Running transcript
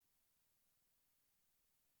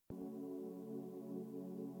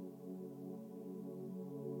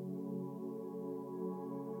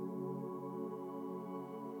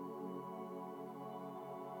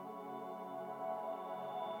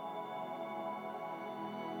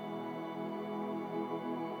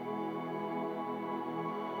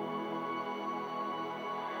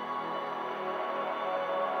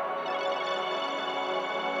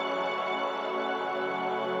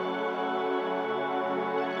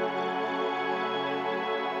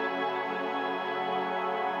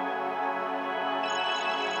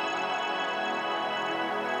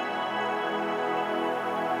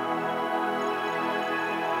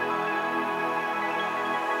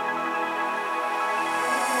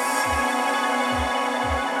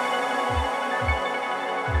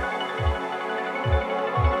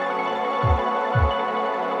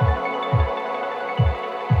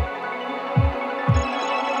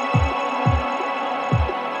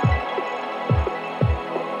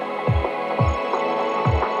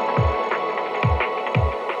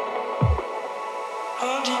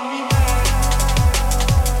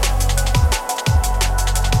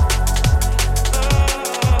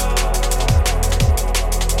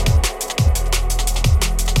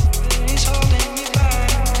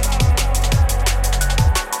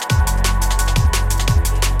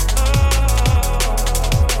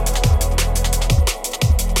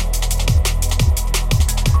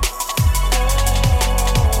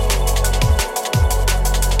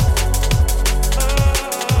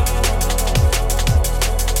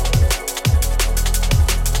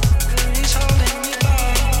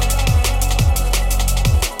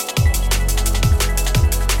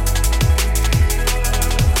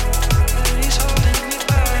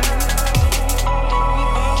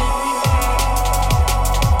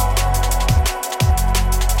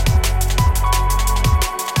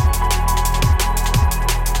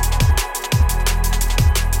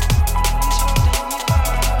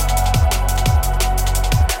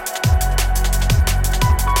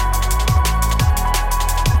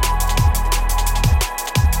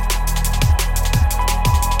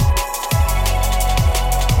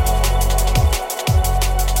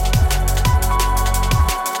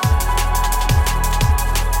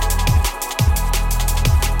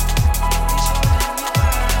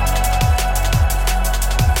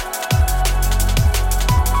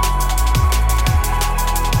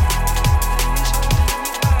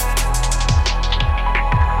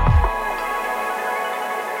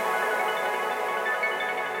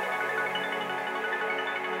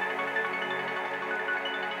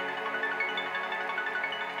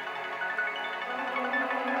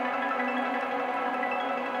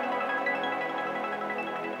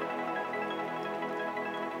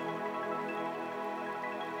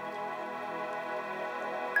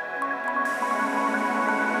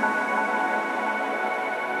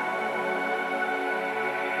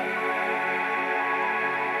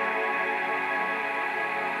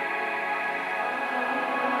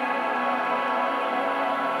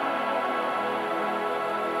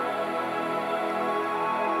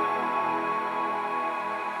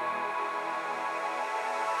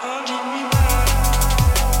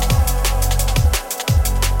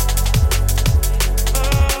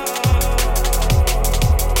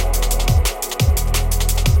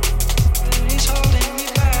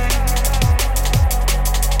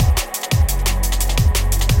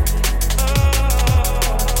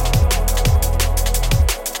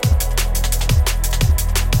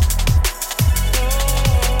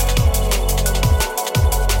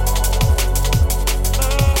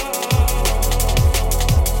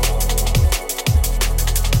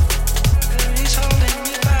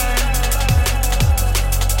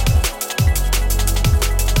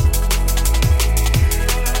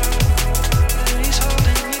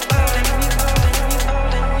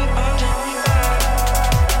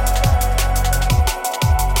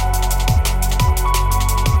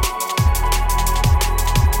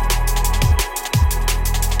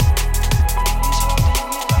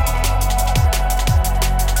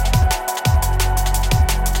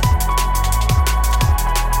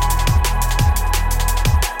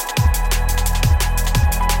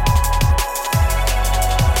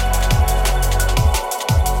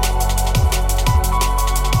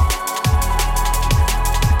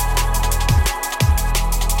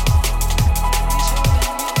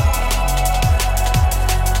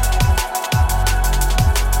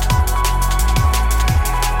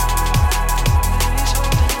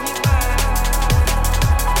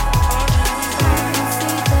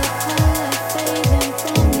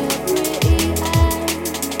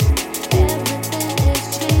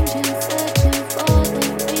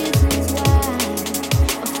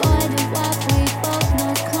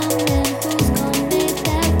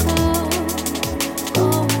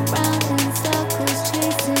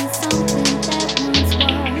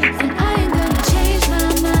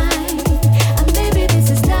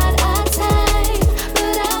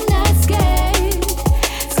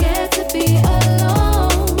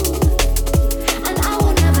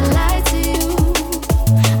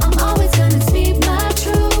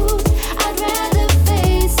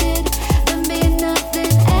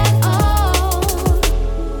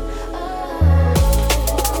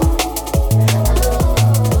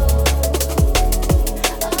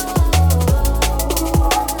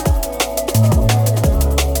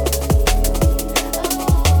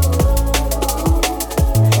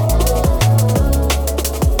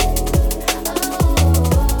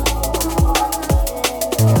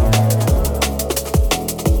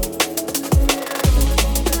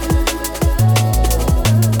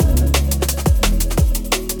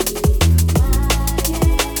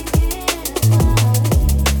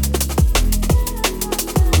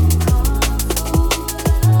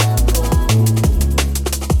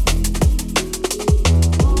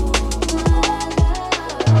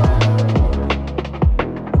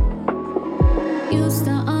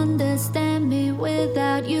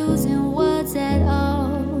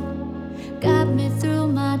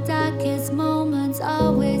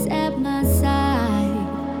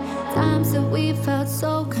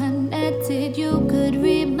so connected, you could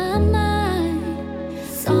read my mind.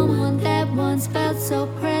 Someone that once felt so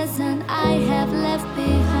present, I have left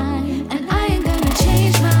behind. And I ain't gonna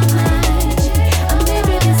change my mind. And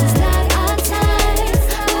maybe this is not our time,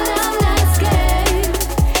 but I'm not scared,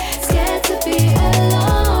 scared to be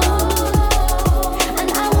alone. And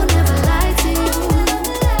I will never lie to you.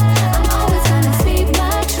 I'm always gonna speak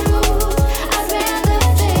my truth. I'd rather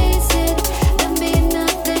face it than be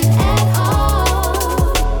nothing at all.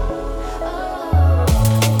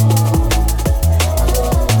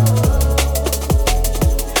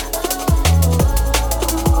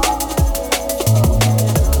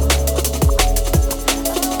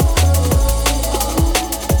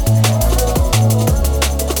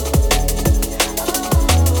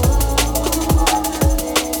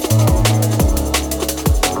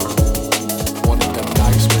 One of them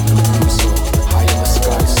nights when the moon's so high in the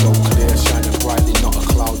sky, so clear, shining brightly, not a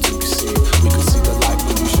cloud to be seen. We could see the light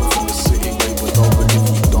pollution from the city waving over. If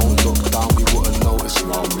we don't look down, we wouldn't notice.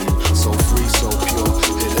 Now me, so free, so pure,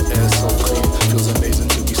 hear the air so clean. Feels amazing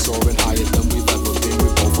to be soaring higher than we've ever been. We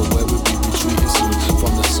both are where we'll be retreating soon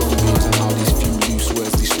from the sunbeams and how these few loose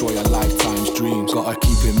words destroy a lifetime's dreams. Gotta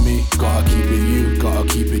keep it me, gotta keep it you, gotta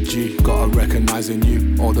keep it G, gotta recognize in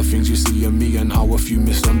you all the things you see in me and how a few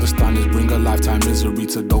misunderstandings bring a lifetime misery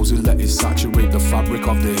to those who let it saturate the fabric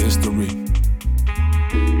of their history.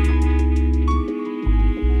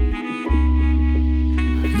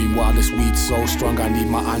 Meanwhile, this weed's so strong, I need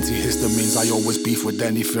my antihistamines. I always beef with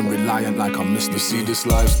anything reliant like I'm Mr. See, this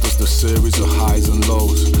life's just a series of highs and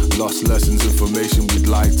lows. Lost lessons, information we'd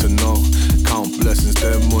like to know. Count blessings,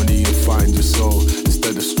 then money and find your soul.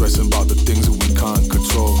 Instead of stressing about the things that we can't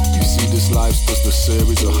control. You see, this life's just a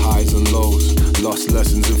series of highs and lows. Lost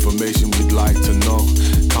lessons, information we'd like to know.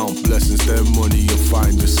 Count blessings, then money and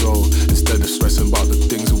find your soul. Instead of stressing about the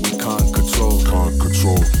things that we can't control. Can't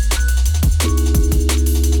control.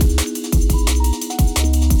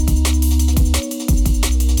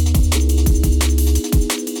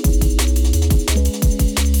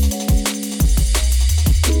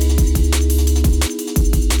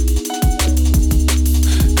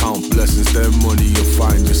 Then money you'll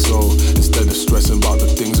find your soul. Instead of stressing about the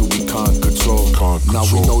things that we can't control. Now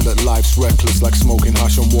we know that life's reckless, like smoking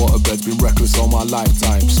hash on waterbeds. Been reckless all my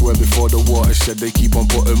lifetime. Swear before the watershed they keep on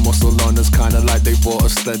putting muscle on us, kinda like they bought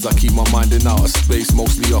us steads. I keep my mind in outer space,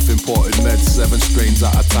 mostly off imported meds. 7 strains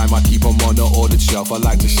at a time, I keep them on the ordered shelf. I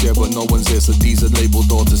like to share but no one's here, so these are labeled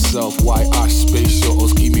all to self. White ash space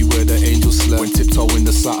shuttles keep me where the angels slept. When tiptoeing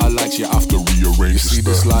the satellites you have to rearrange. You see,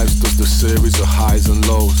 this life's just a series of highs and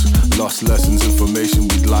lows. Lost lessons, information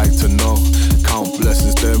we'd like to know. Count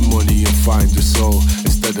blessings, then money and find your soul.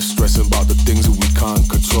 Instead of stressing about the things that we can't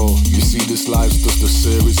control. You see, this life's just a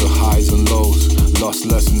series of highs and lows. Lost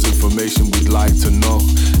lessons, information we'd like to know.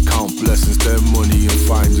 Count blessings, then money and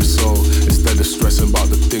find your soul. Instead of stressing about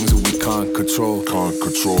the things that we can't control. Can't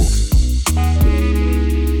control.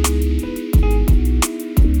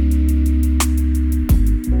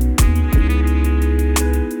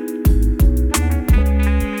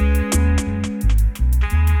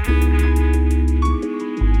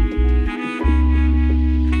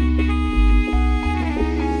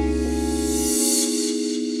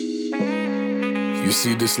 You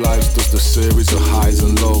see, this life's just a series of highs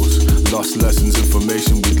and lows. Lost lessons,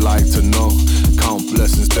 information we'd like to know. Count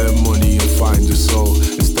blessings, then money and find your soul.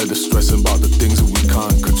 Instead of stressing about the things that we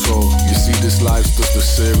can't control. You see, this life's just a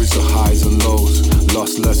series of highs and lows.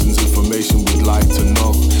 Lost lessons, information we'd like to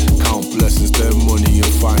know. Count blessings, then money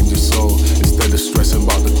and find your soul. Instead of stressing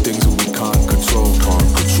about the things that we can't control.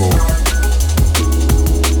 Can't control.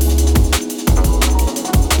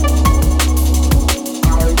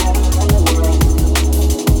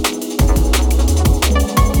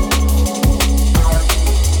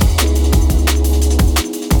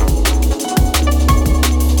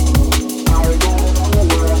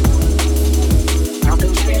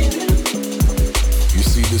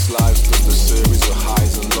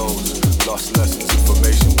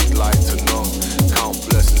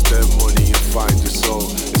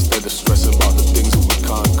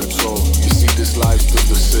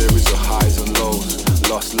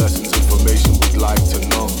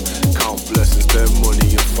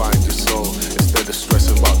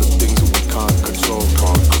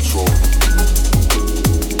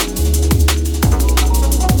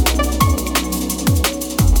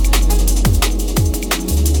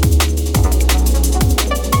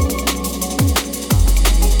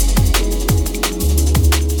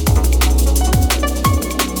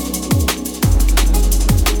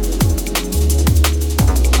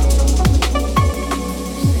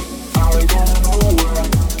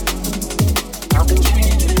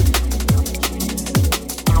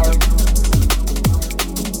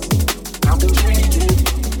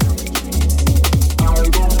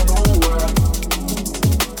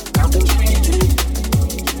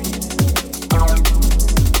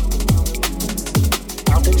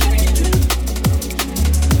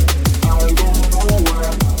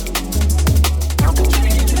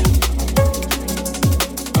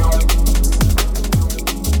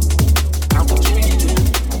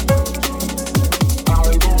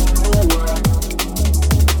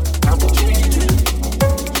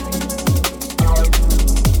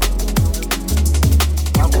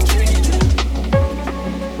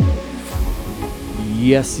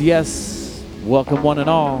 Yes, yes. Welcome one and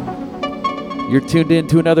all. You're tuned in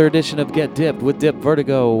to another edition of Get Dipped with Dip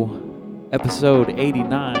Vertigo, episode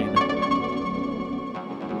 89.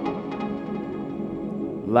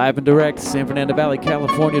 Live and direct, San Fernando Valley,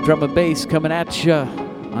 California, drum and bass coming at ya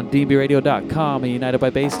on dbradio.com and United by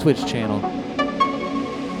Bass Twitch channel.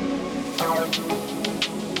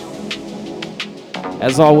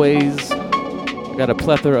 As always, I got a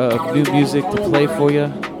plethora of new music to play for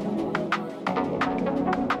you.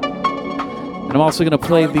 And I'm also going to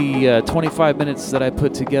play the 25 minutes that I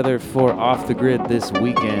put together for Off the Grid this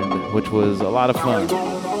weekend, which was a lot of fun.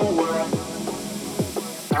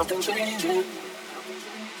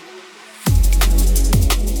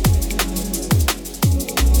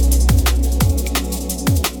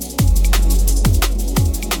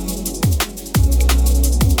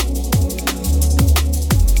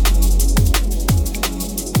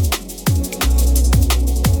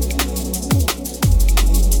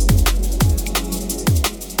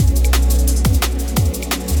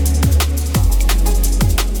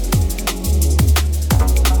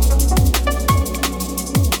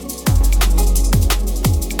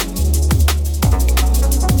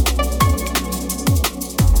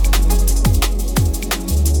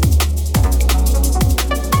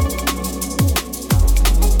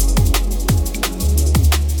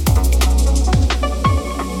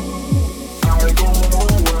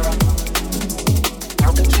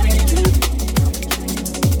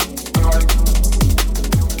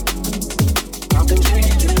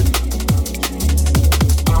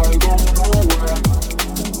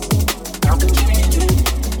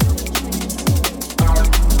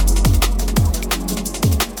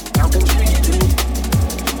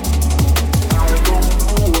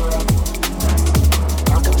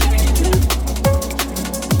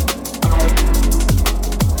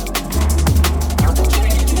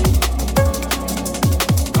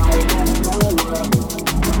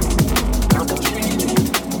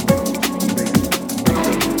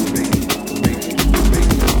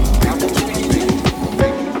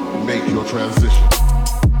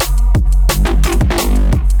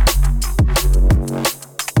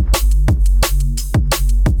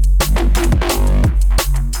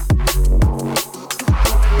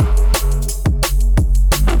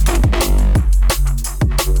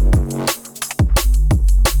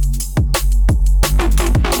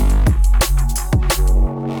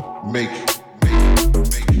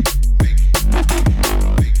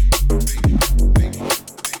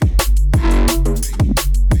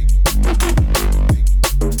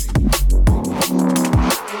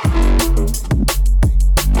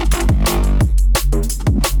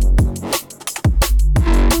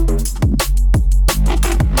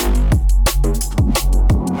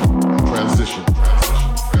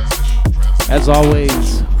 As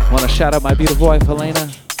always, want to shout out my beautiful wife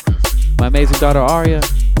Helena, my amazing daughter Aria,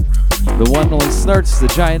 the one and only Snurts, the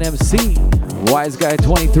giant MC, Wise Guy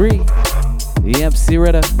 23, the MC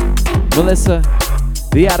Rita, Melissa,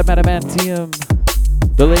 the Adamantium,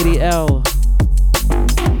 the Lady L,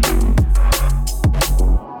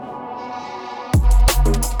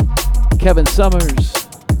 Kevin Summers,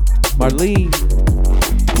 Marlene,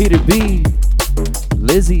 Peter B,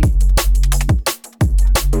 Lizzie,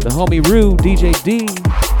 the homie Rue, DJ D,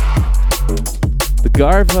 the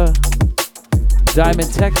Garva,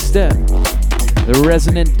 Diamond Tech Step, the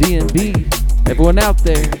Resonant D&B, everyone out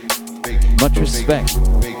there, much respect.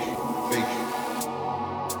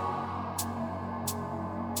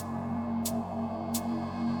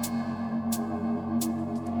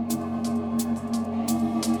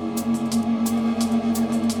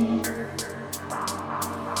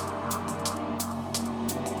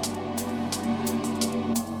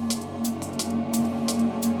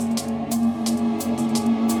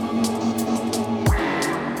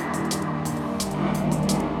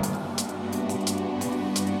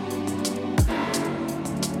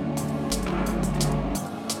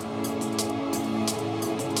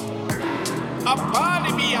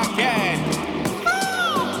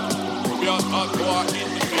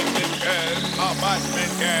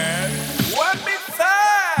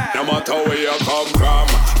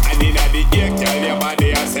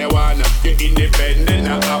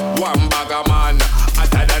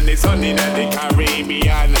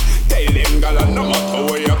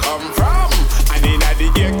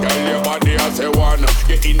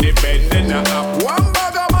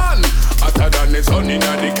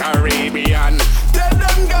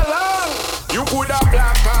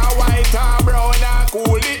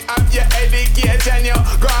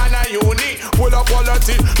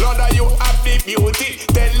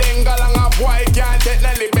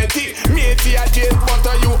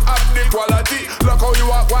 Quality, look how you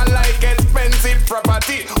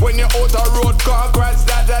party. When you out a road, congrats,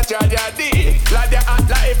 that's a tragedy. Like you act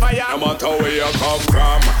like fire. No matter where you come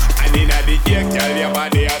from. And in the year, tell your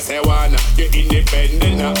body I say one. You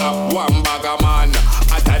independent, have one bag of man.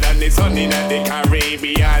 Hotter than the sun in the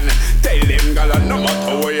Caribbean. Tell them, girl, no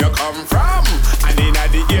matter where you come from. And in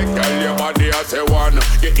the year, tell your body I say one.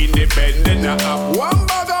 You independent, have one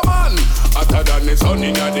bag of man. Hotter than the sun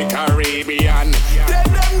in the Caribbean. Tell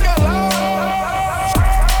them, girl,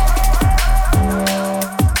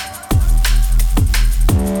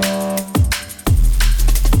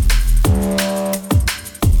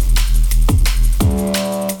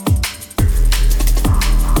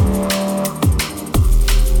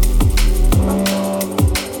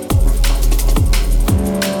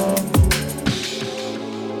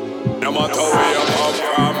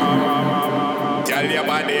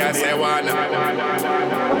 say one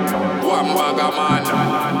bag of man,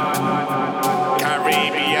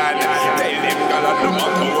 Caribbean. Tell them, girl, no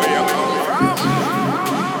matter where you come from.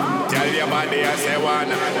 Tell your body I say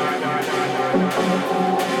one.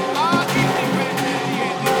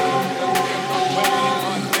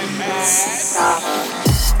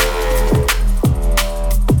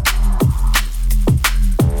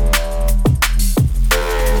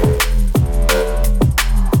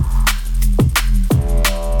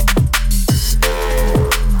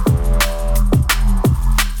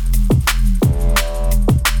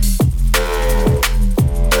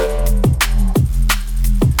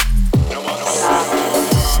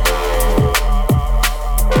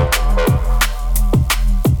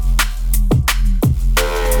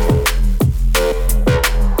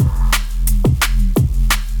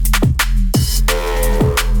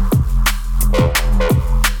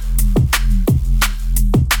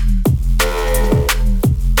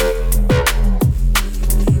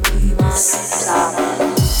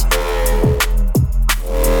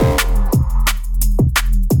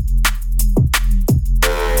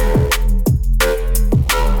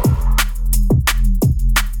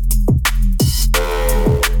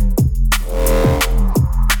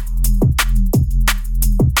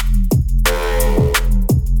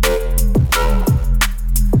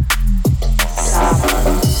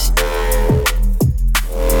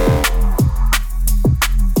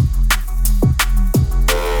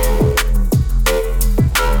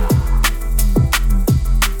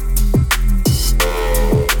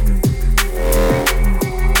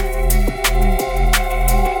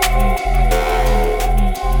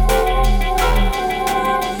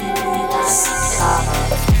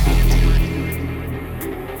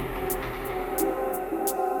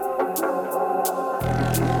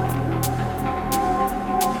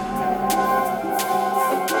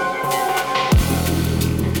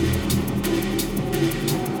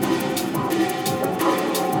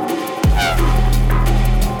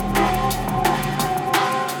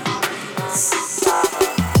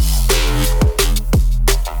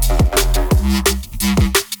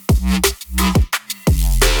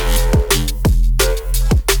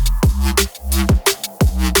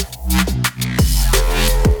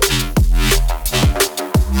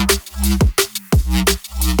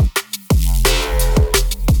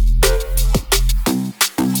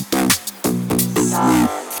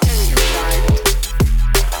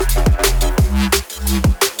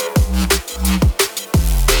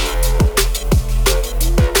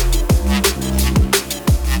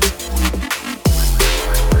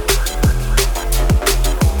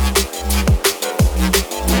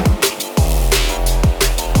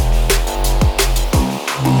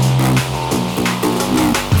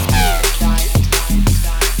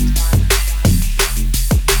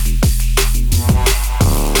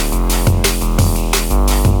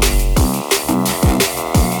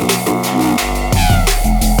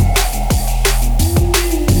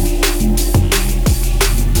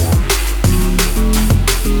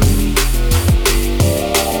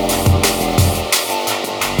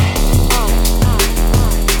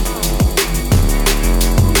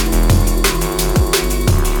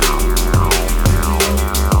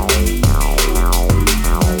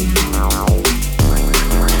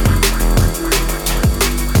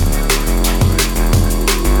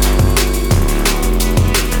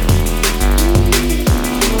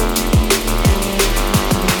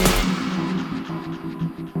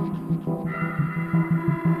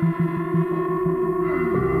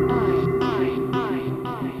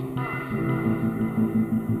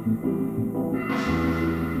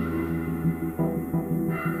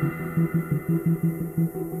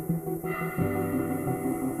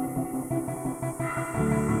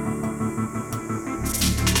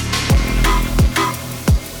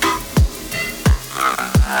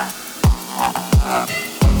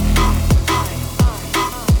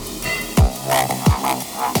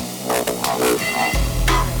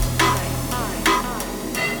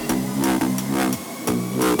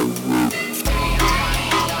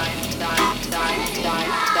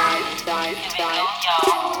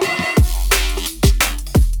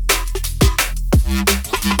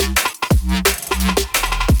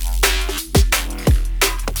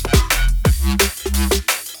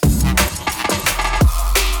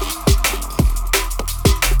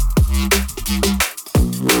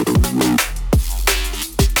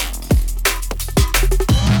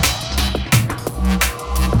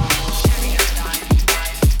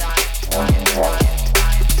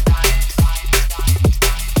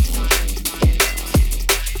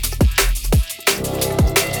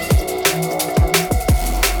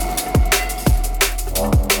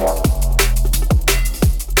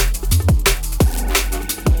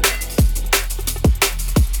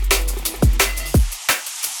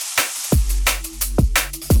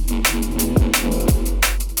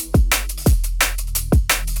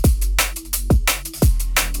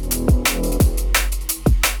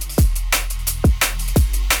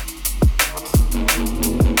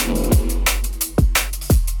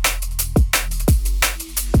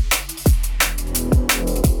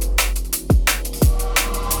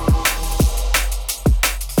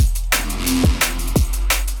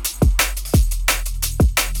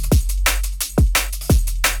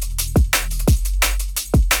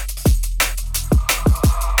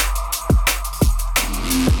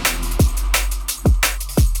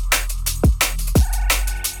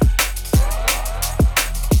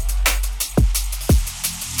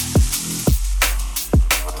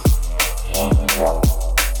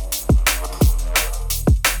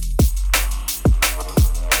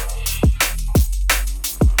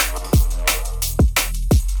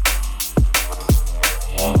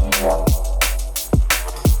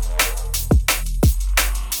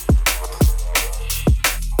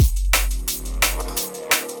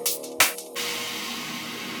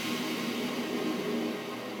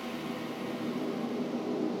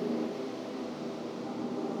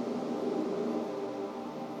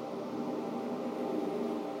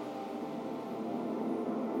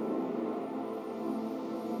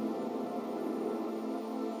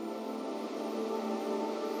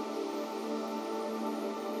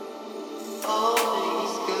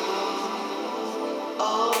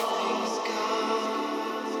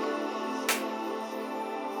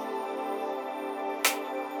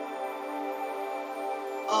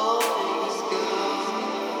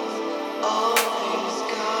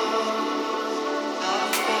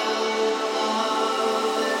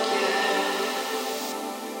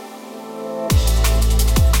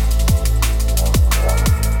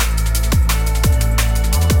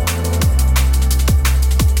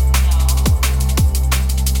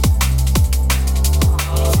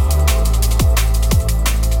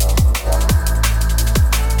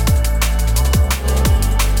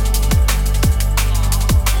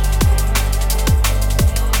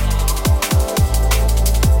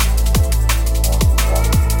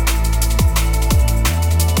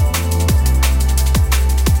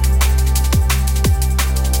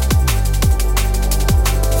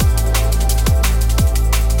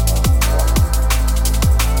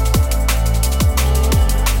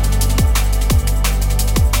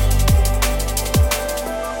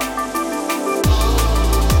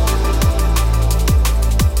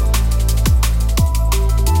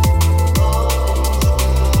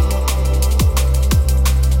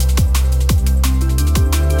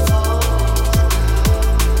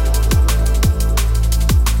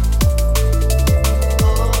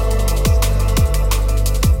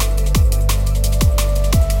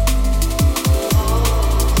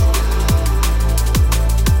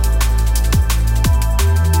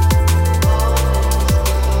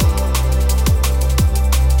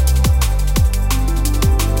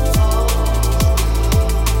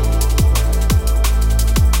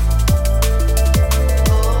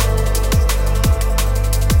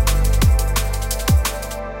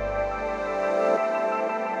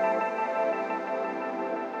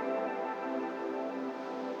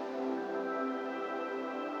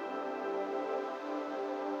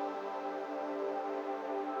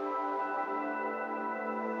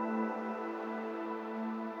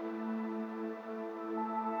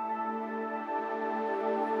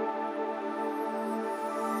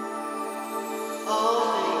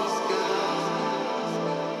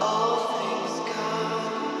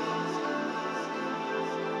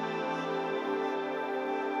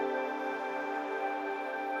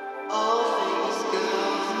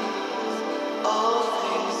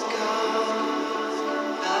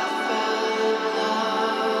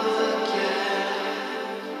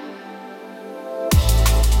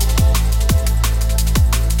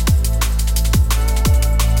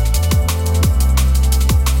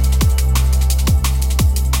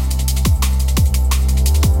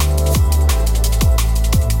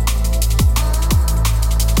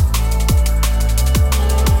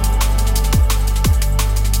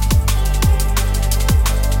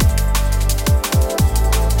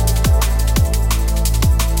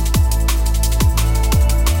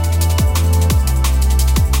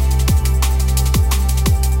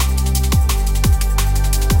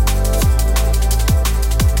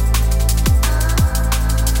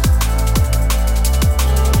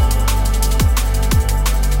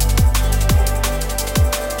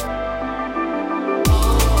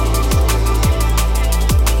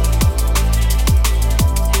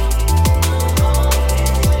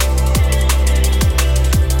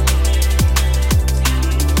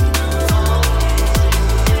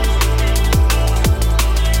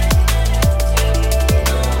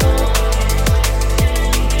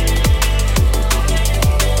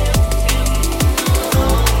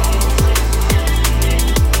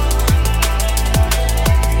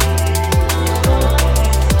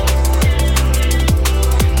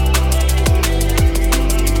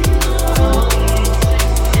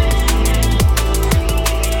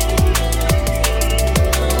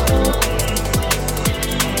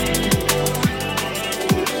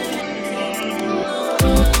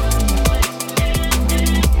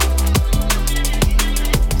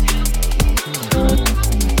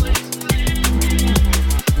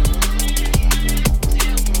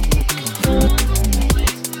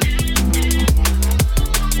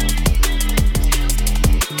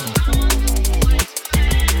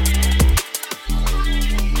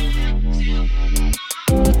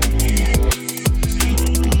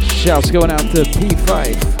 Shouts going out to P5.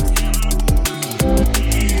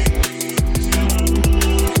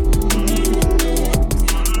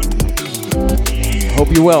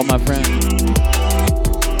 Hope you're well, my friend.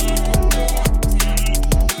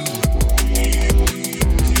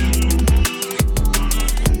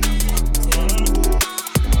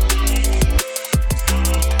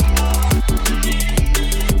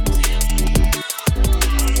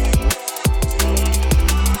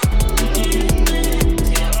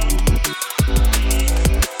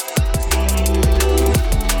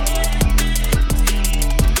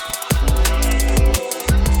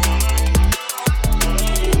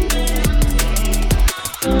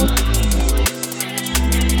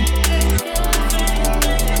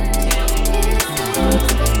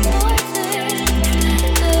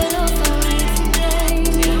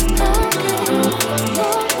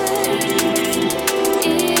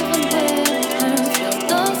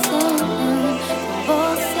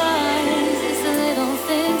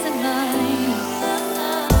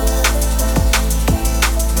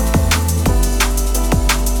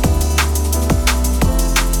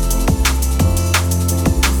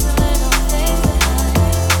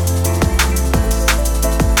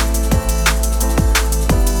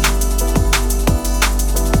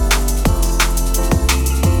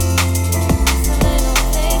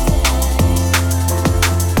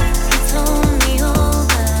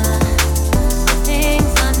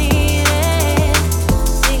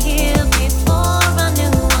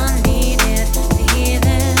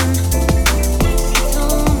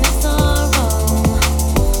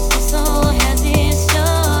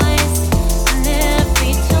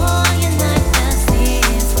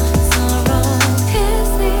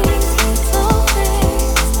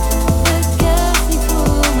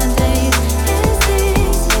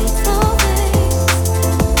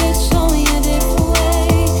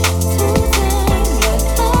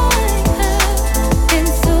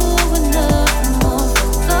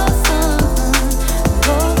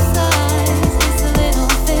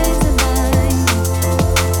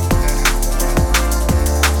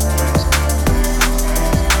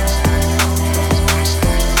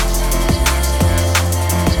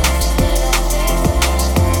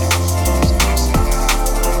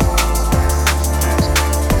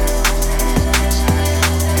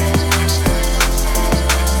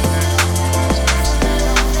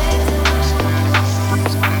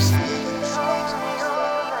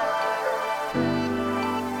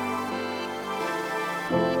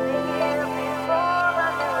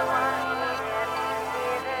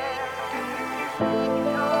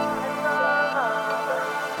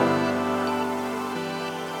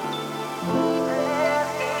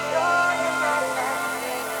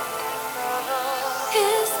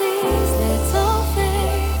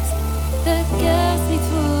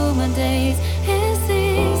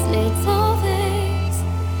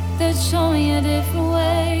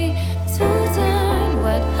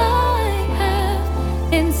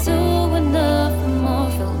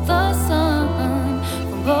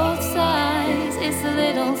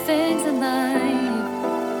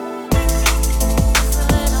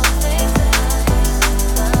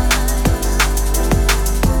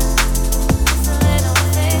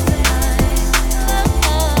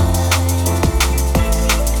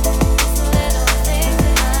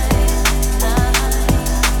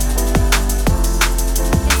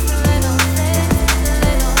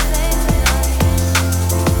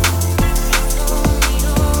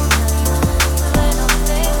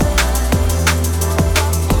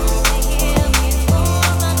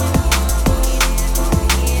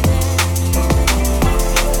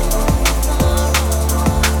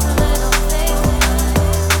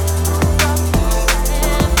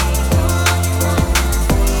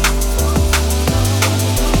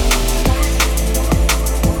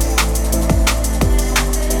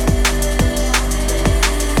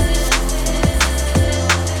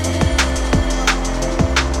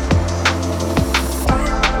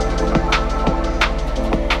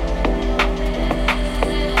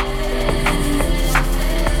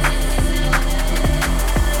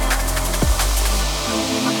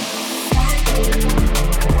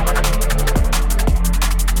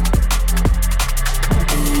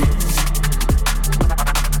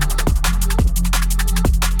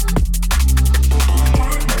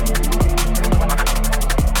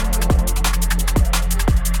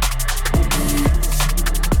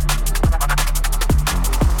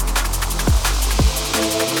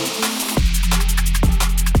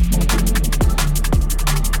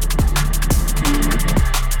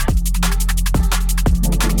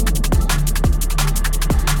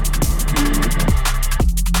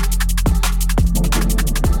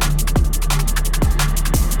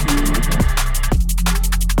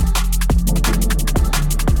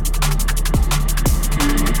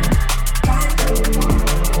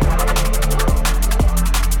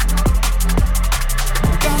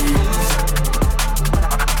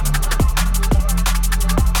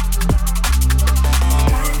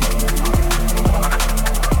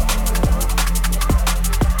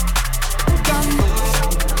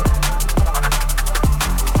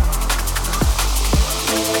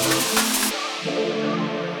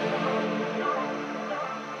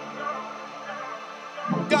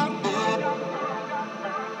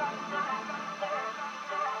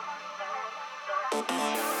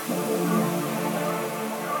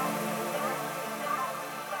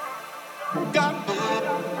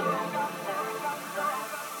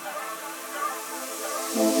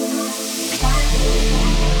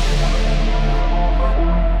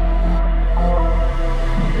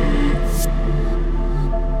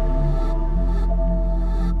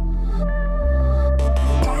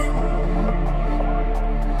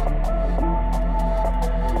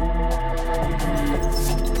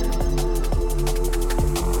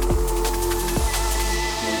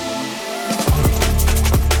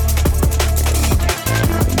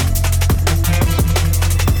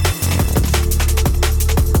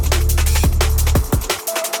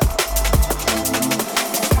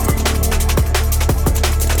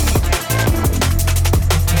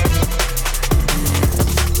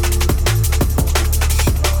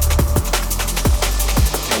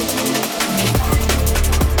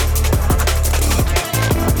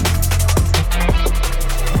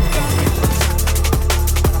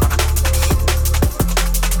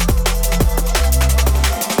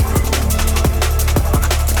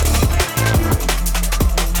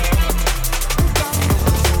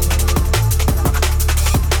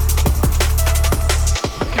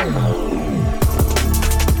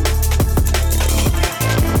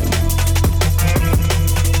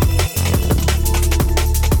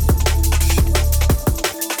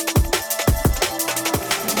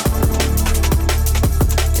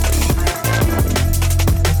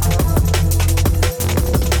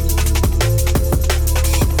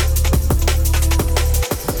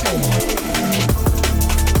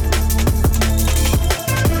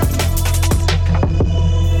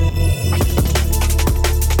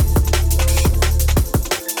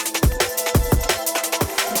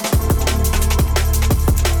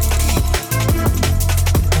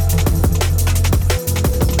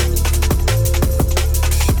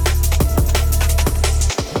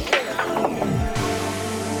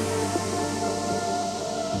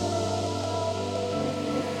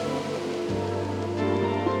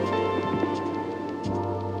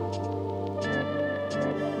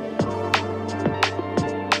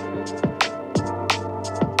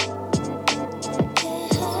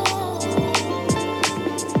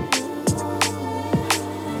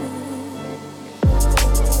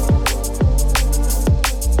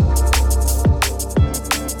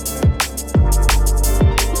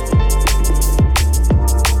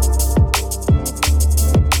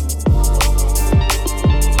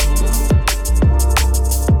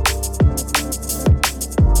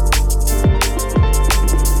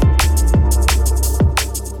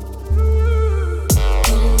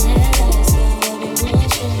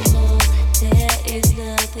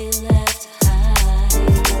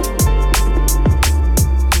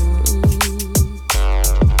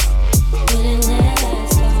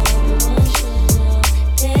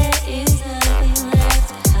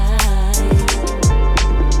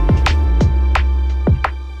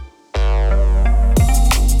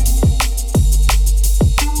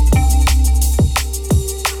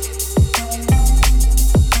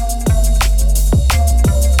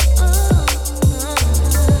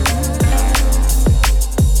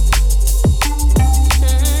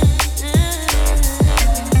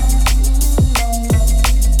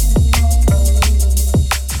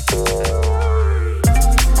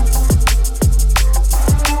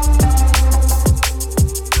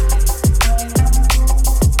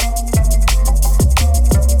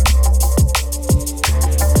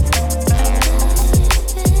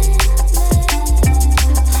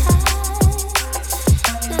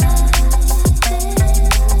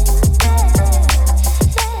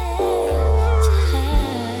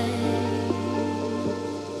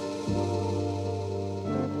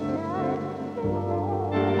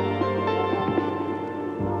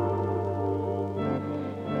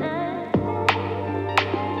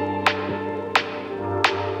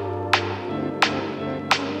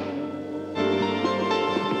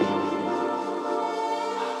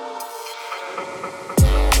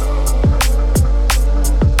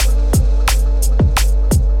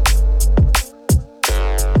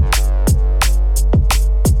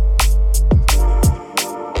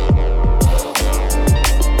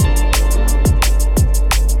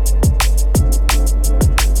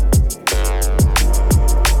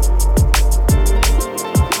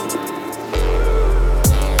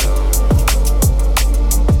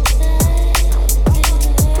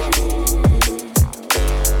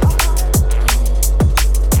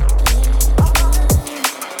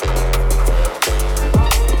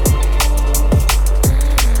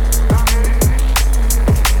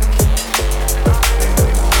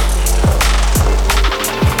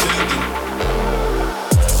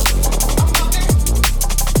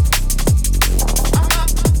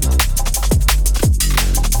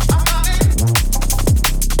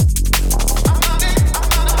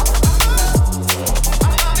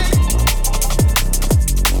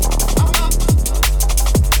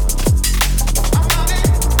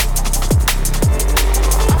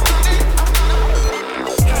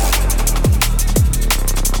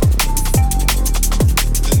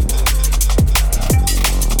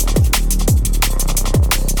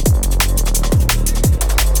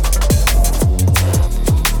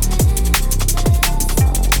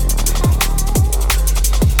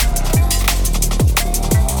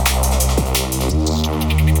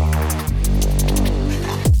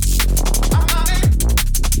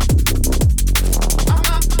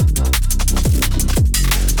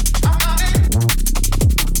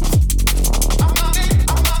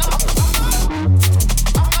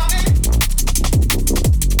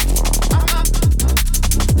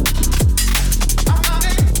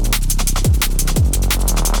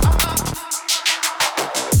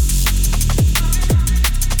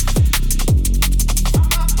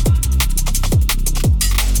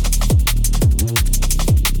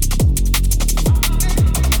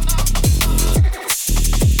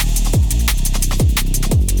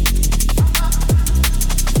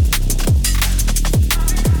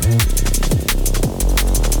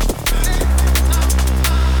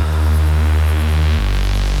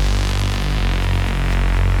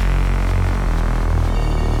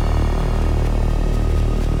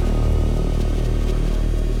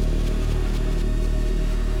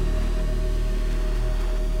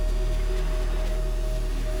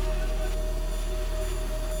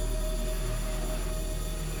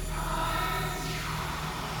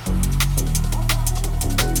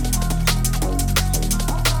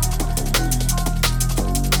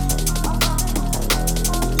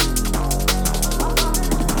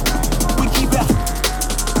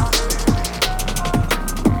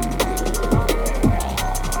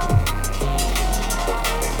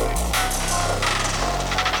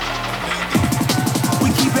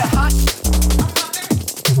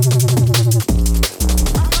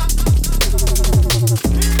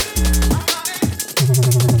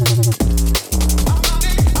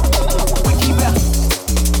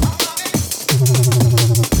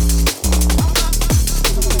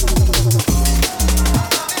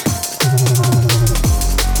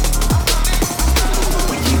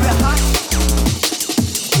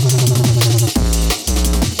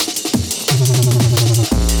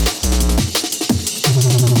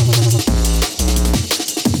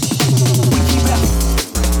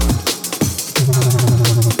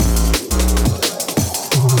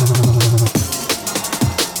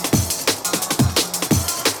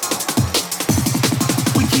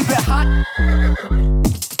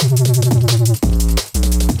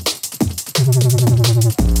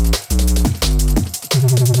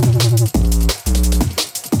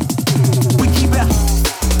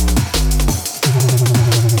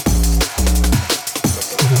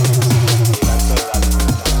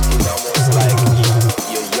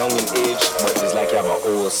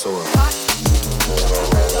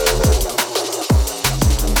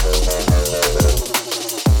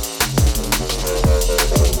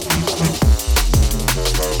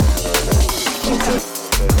 It's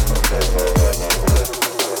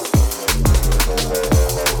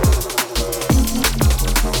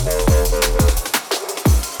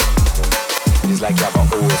like you have an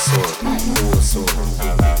old soul.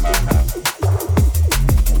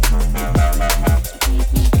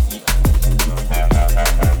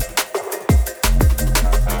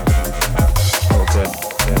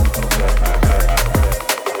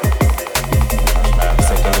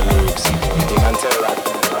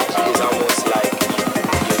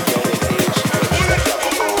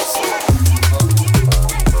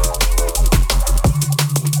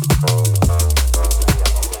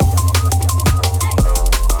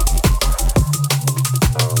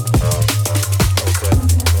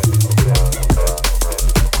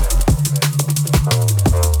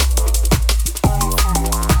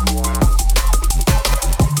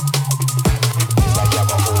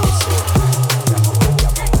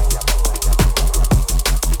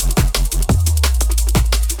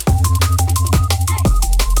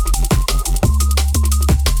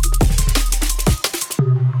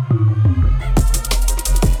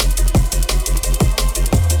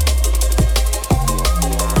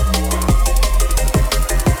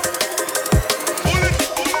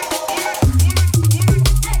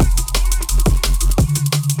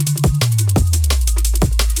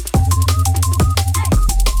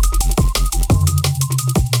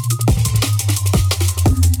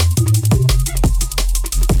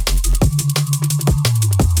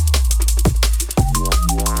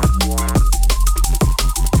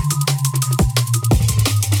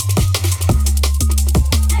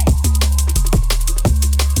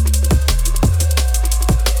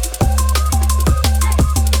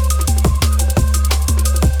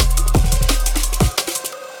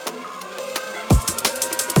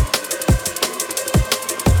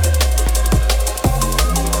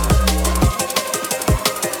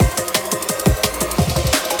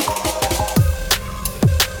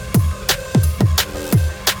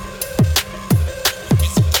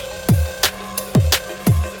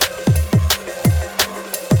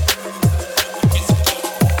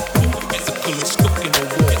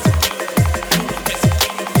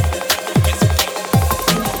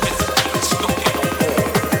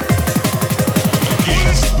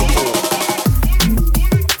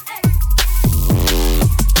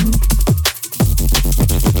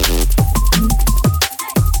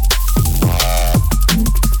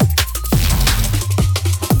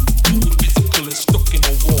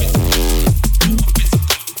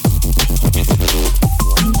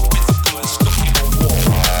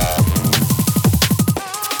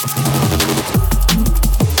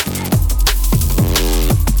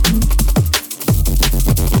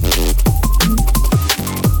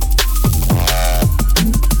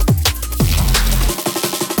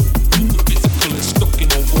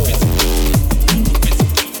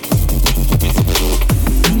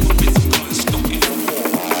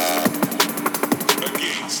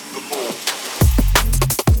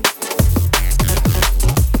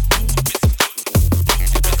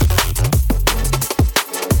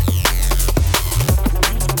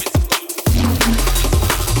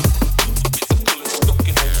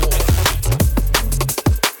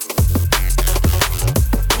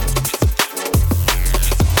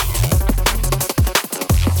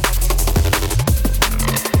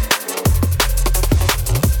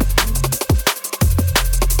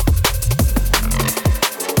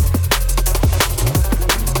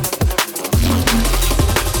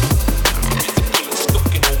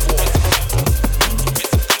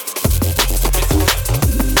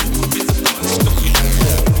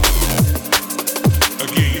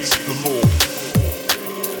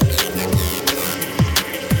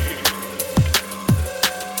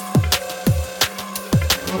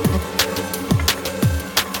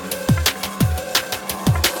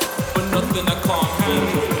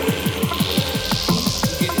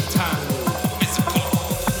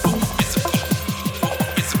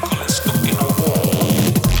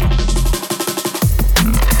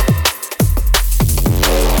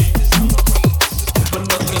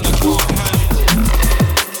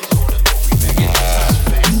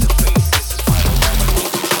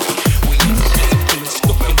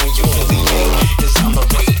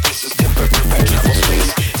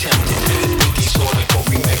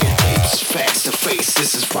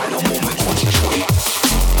 This is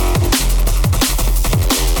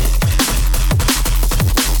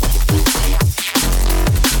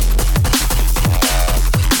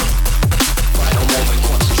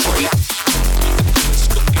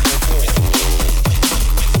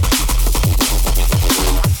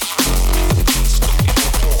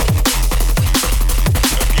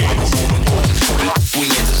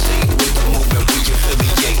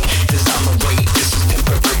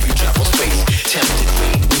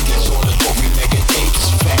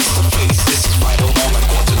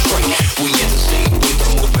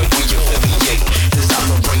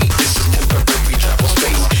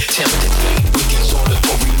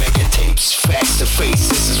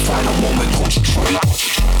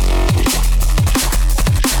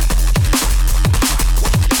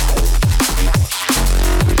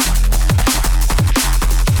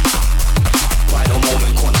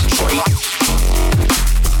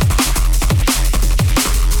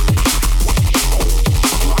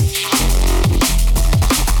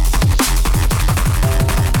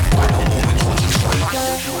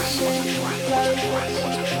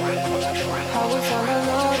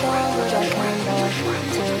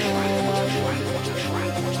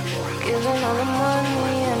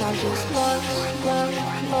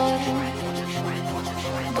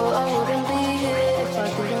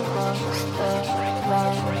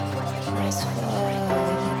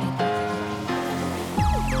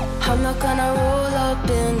I'm not gonna roll up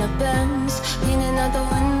in the Benz, leaning out the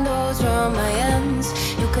windows round my ends.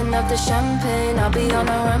 You can have the champagne, I'll be on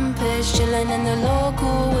a rampage, chilling in the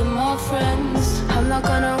local with my friends. I'm not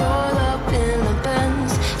gonna roll up in the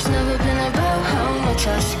Benz, it's never been about how much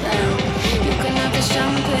I spend. You can have the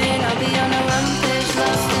champagne, I'll be on a rampage,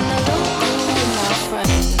 lost in the local with my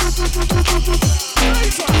friends.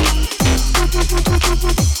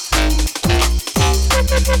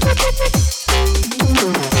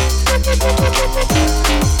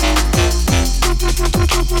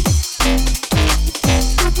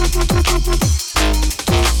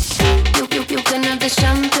 You can have the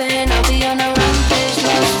champagne, I'll be on a rampage,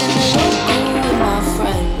 lost in the local with my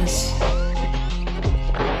friends.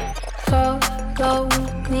 Follow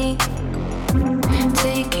me,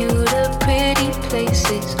 take you to pretty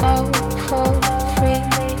places, all for free.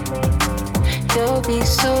 You'll be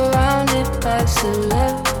surrounded by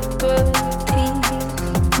celebrities.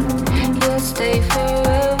 You'll stay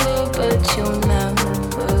forever, but you'll never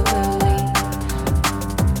leave.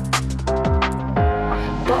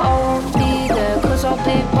 But I won't be there, cause I'll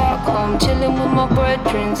be back home, chilling with my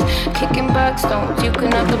brethrens, kicking back stones. You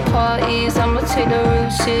can have the parties, I'ma take the real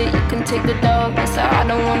shit. You can take the darkness that I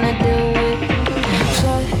don't wanna deal with.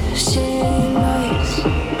 Flashing lights,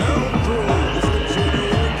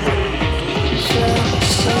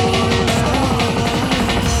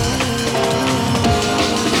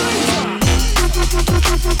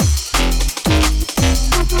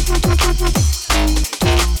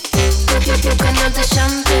 you can have the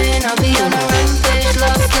champagne, I'll be on a rampage,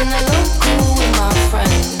 lost in the local with my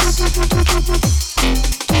friends.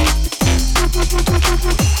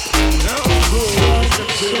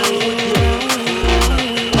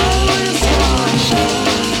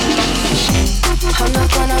 I'm not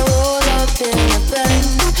gonna roll up in the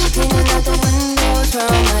Benz, leaning out the windows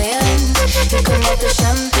round my ends. You can have the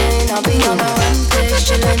champagne, I'll be on a rampage,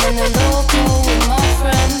 chilling in the local with my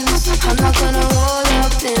friends. I'm not gonna roll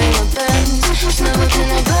up in the Benz, it's never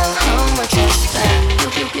been about how much I spend.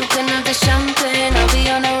 You can have the champagne, I'll be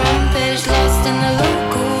on a rampage, lost in the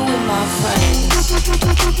local with my friends.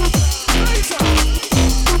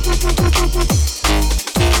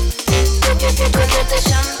 You can have the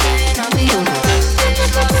champagne, I'll be on a rampage,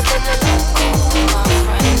 lost in the local with my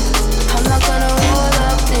friends. I'm not gonna roll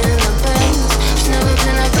up in the Benz, it's never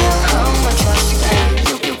been about how much I spend.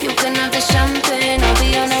 You can have the champagne, I'll be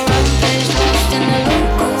on a rampage, lost in the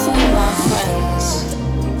local with my friends.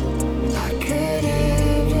 I could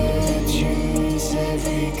ever choose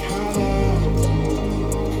every color.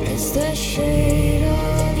 It's the shade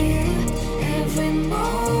of you, every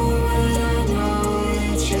moment I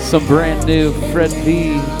know that you're Some brand new Fred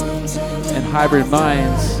V and Hybrid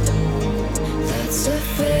Minds. that's a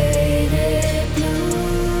faded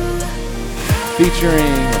blue.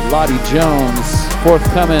 Featuring Lottie Jones,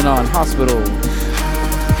 forthcoming on Hospital.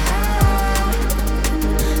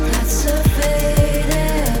 That's a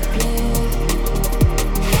faded blue.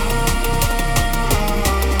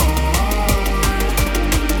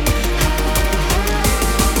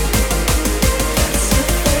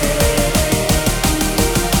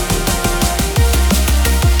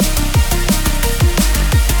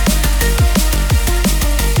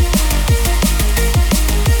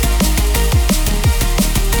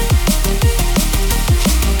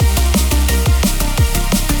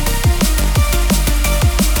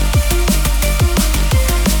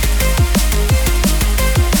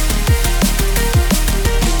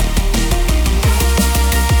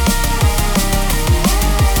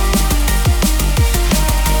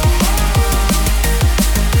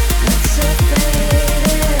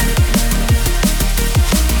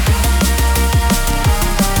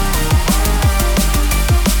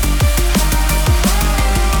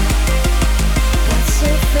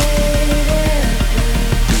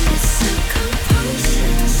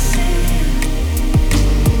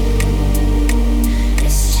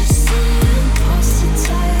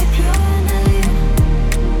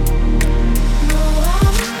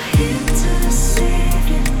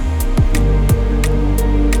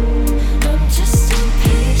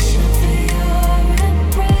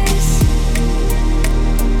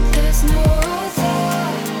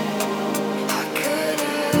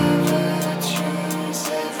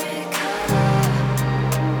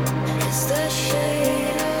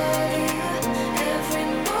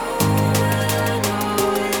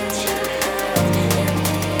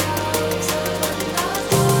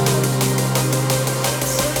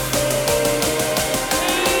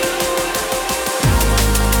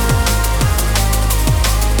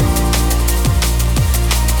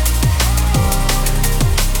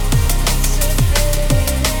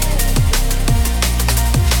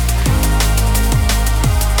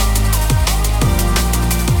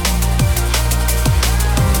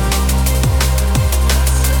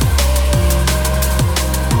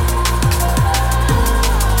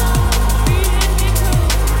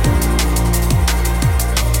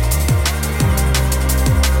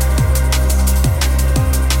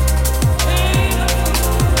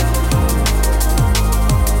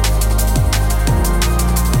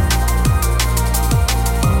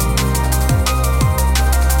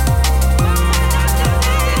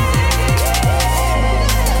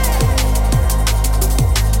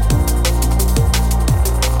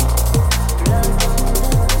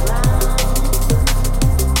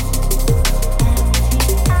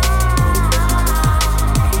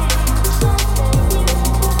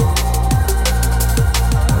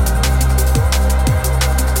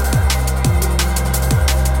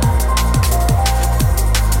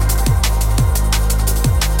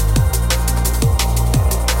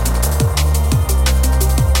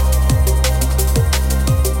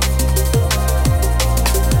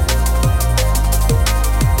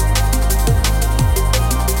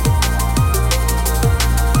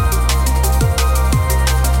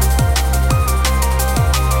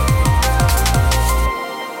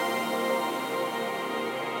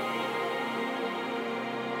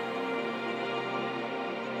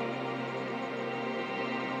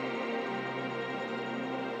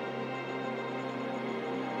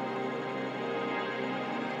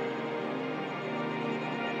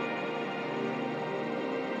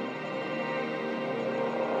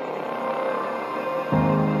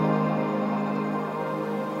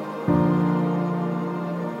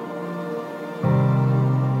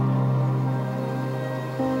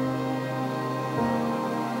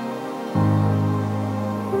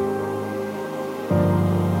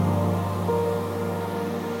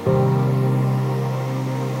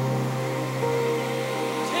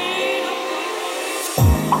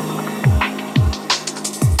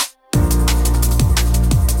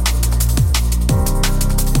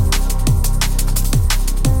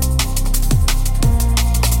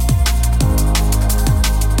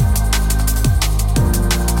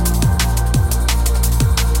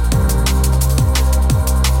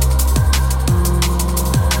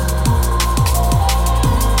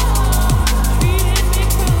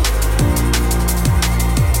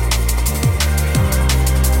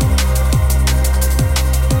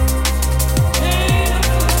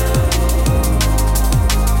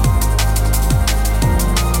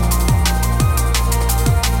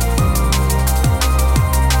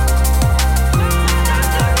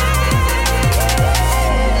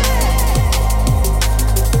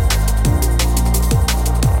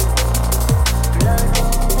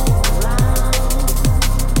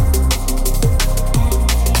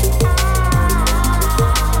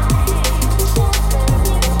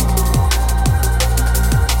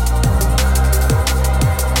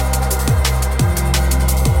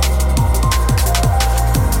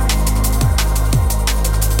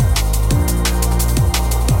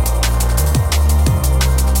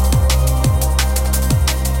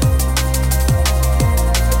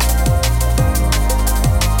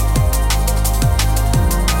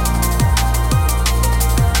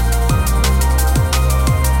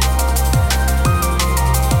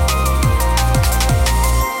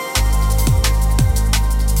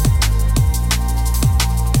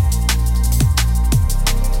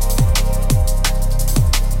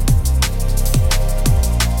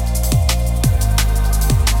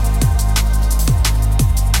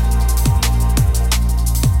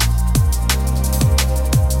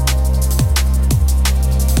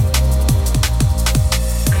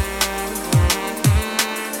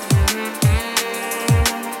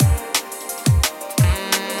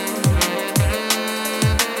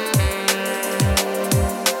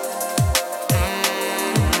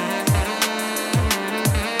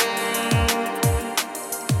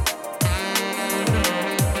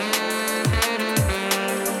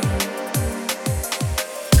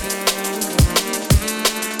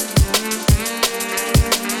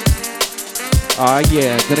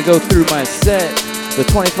 Yeah, gonna go through my set, the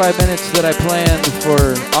 25 minutes that I planned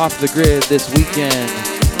for Off the Grid this weekend.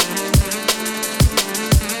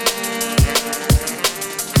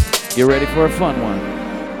 Get ready for a fun one.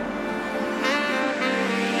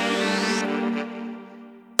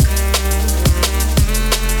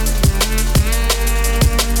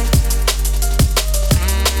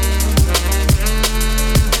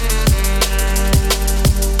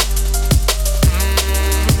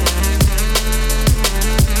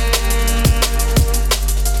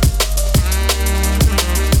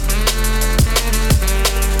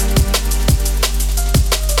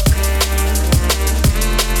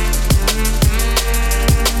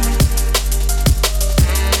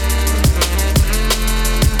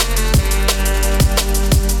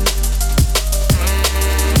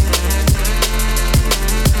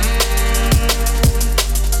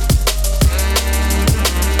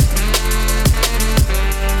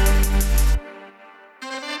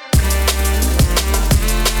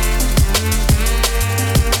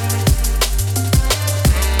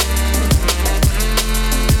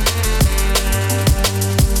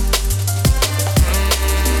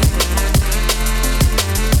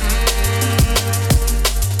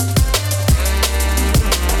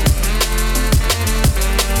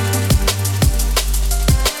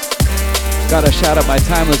 Gotta shout out my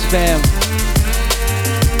timeless fam.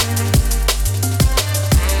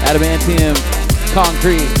 Adamantium,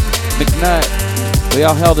 Concrete, McNutt. We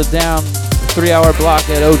all held it down. A 3-hour block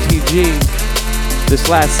at OTG this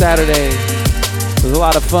last Saturday. It was a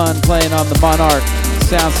lot of fun playing on the Monarch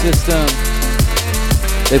sound system.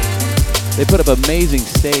 They put up an amazing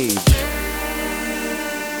stage.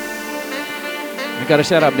 I gotta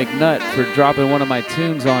shout out McNutt for dropping one of my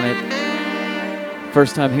tunes on it.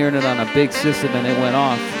 First time hearing it on a big system and it went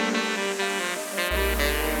off.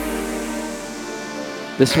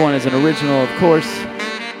 This one is an original, of course,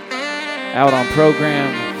 out on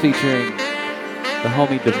Program, featuring the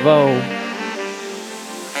homie DeVoe.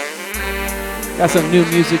 Got some new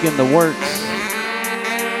music in the works.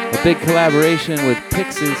 A big collaboration with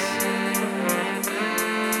Pixis.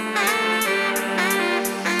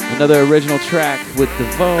 Another original track with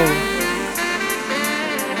DeVoe.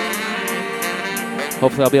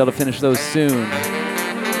 Hopefully I'll be able to finish those soon.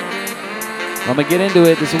 I'm gonna get into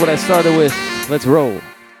it. This is what I started with. Let's roll.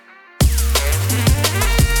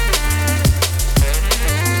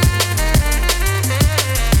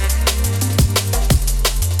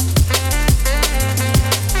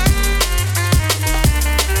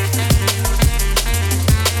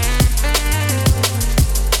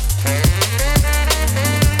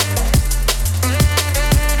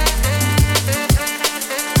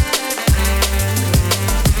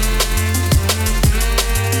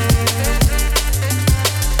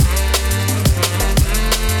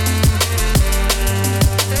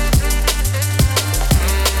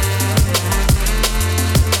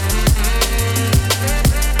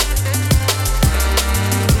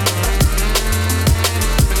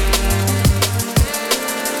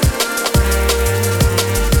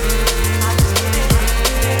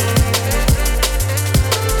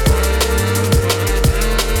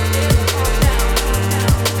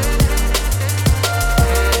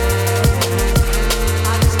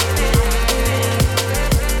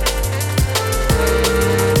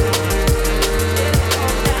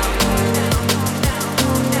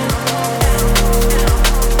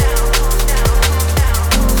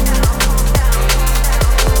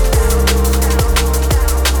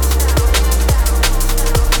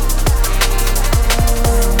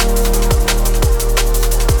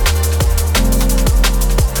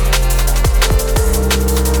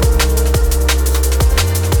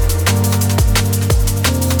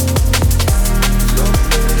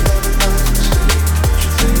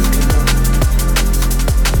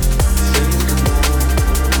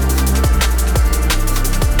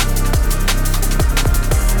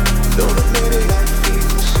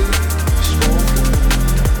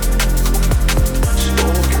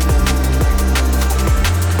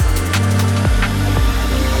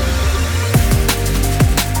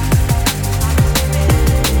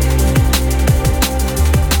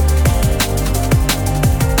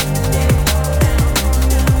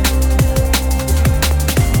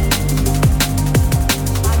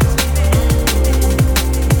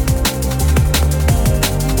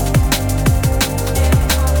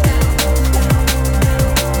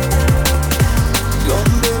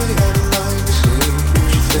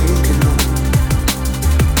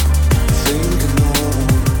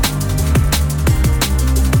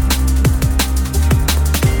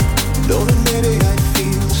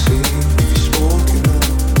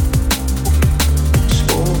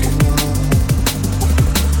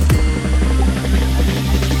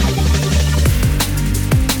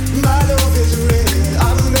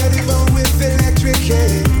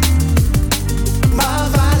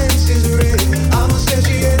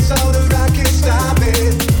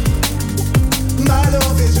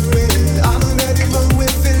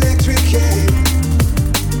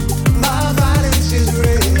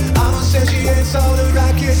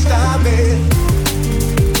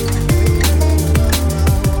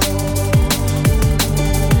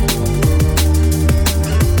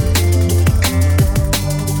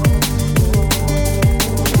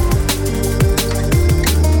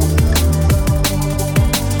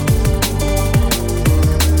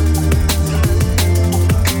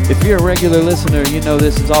 you're a regular listener, you know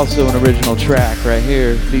this is also an original track right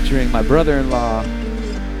here featuring my brother-in-law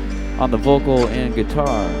on the vocal and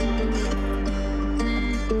guitar.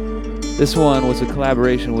 This one was a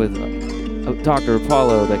collaboration with Dr.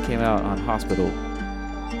 Apollo that came out on Hospital.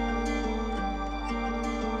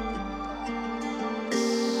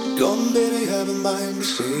 Gone, baby, have a mind to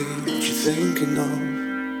say what you're thinking of.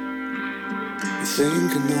 You're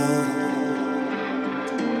thinking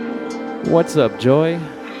of. What's up, Joy?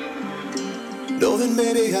 Knowing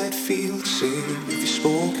maybe I'd feel the same if you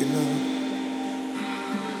spoken of.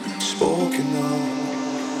 Spoken of.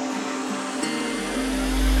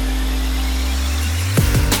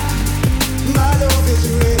 My love is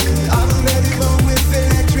real. I'm ready one with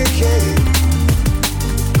electric heat.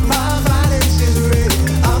 My violence is real.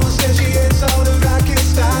 I'm a satiate all the I can't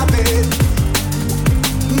stop it.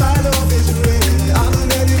 My love is real. I'm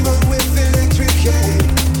ready one with electric heat.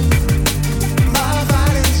 My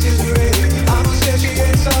violence is real. I'm a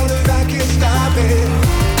satiate all the I can't stop it.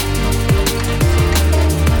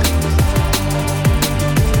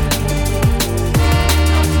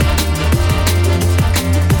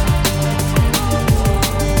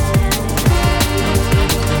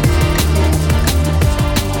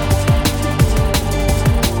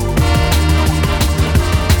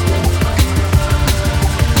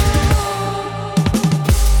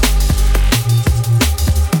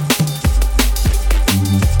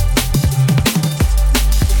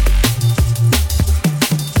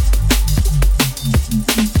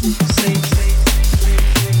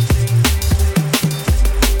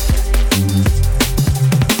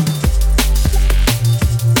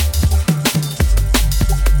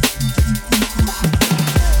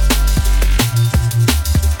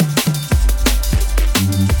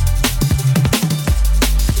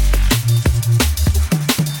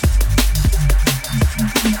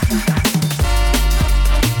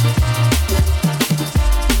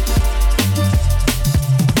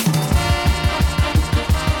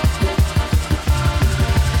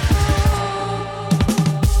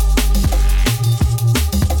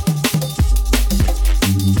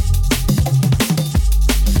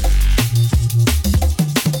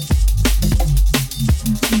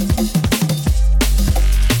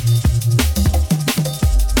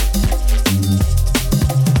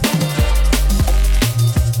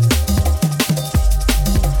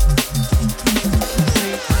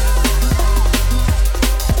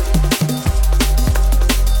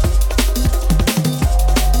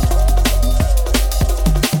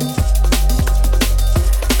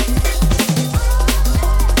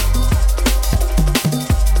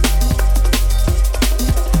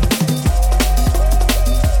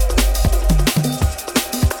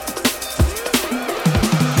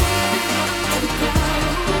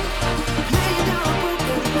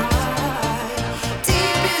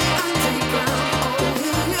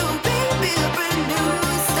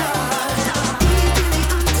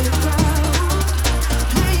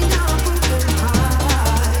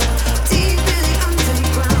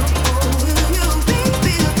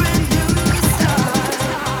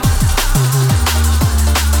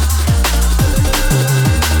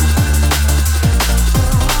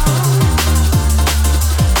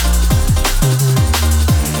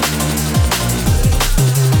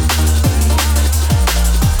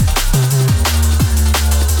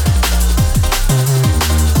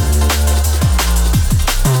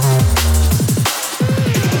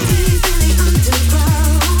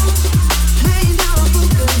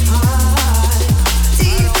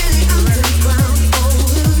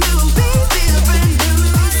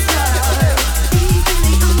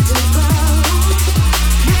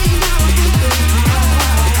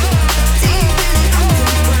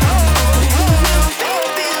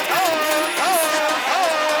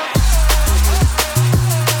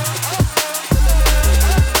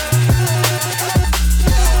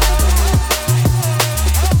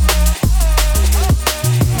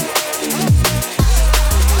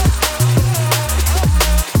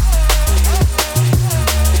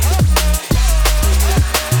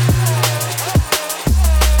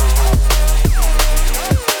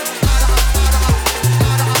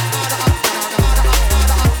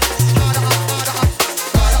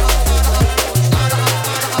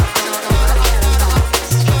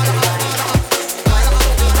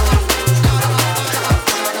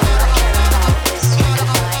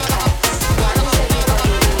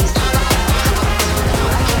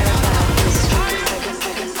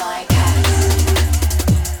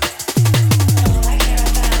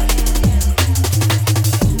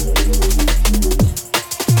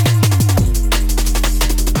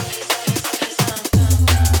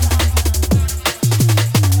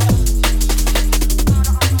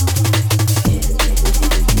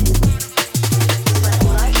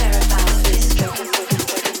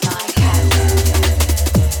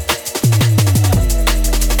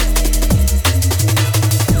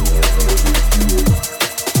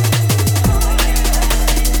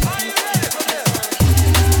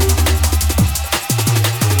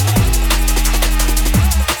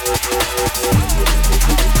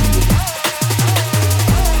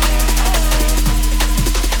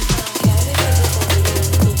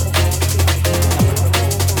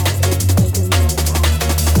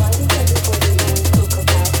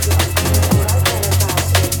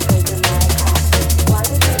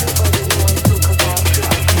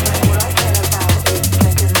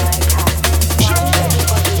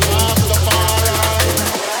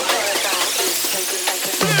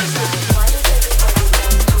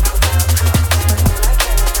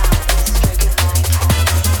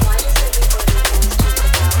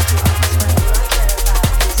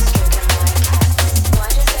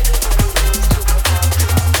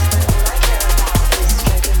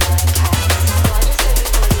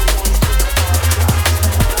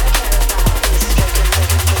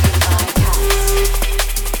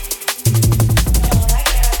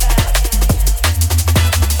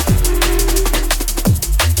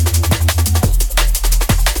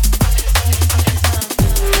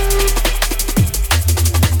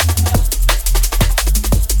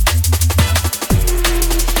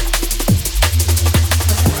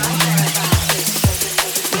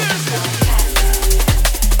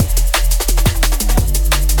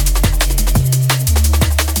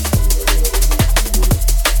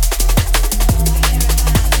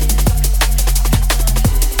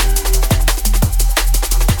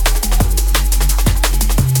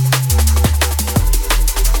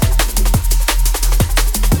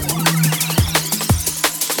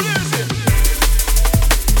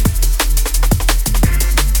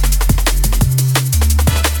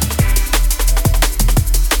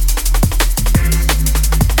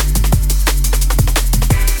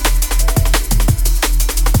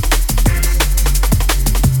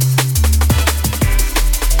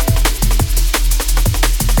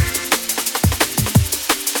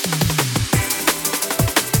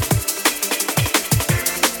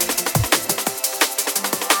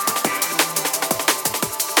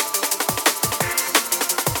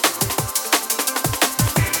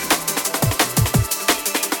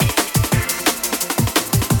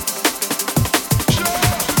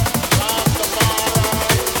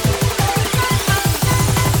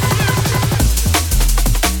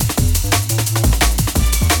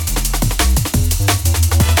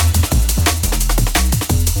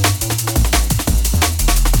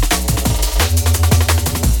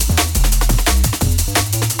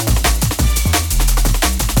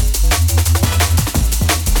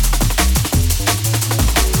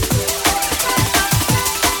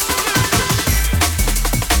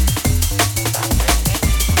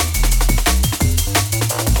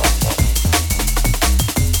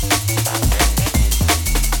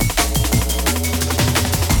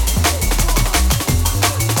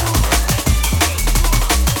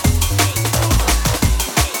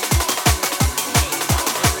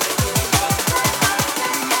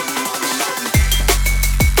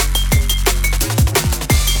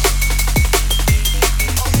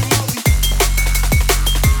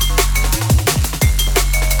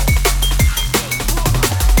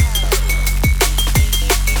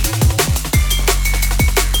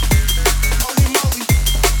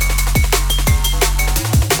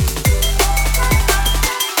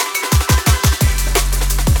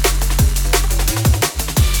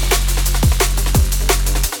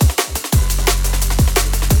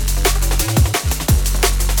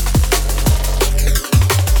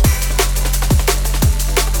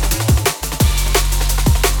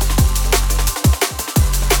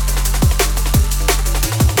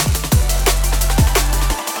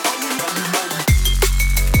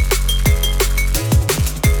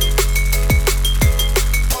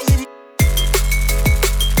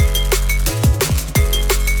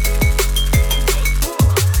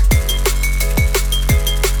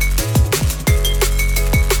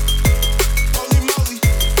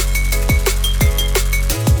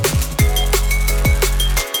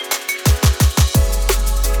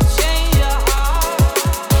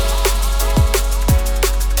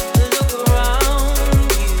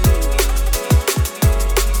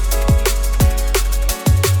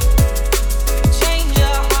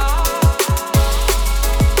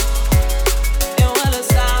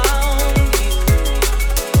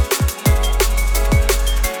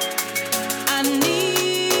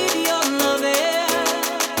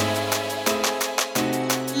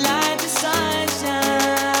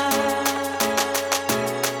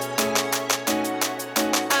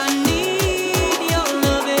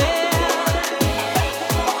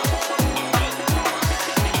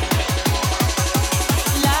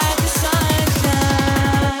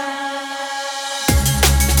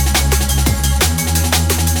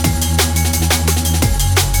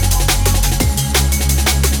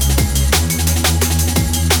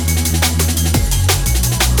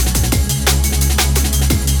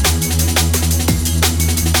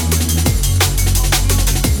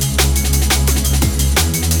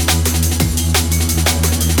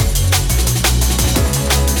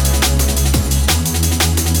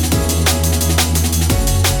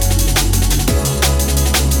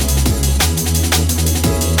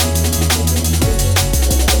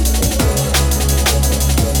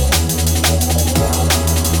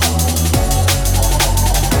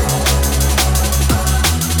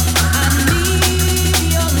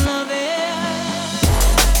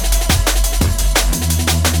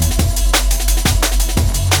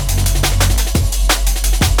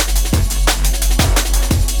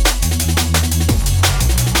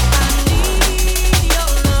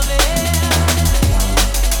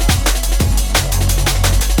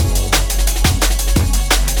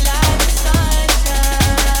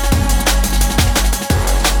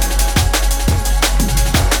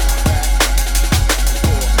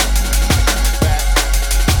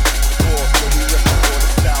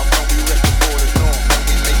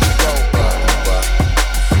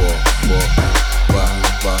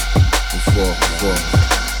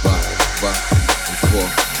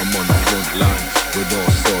 I'm on the front line with all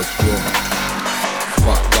swords drawn.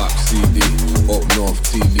 Back CD, up north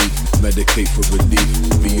tea leaf, medicate for relief,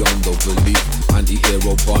 beyond all belief.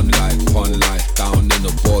 Anti-hero pun life, down in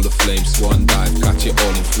a ball of flame, swan dive, catch it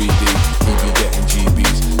all in 3D. He be getting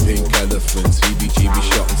GBs, pink elephants, GB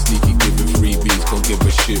shot and sneaky giving freebies. Don't give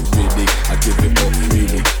a shit really, I give it up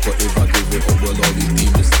freely, but if I give it up, well all these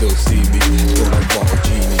demons still see me. Don't about a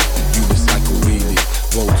genie, unicycle really.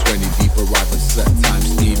 Roll 20 deep, arrive and set time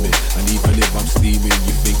steaming. And even if I'm steaming,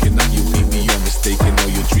 you thinking that you beat me, you're mistaken or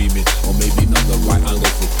you're dreaming. Or maybe not the right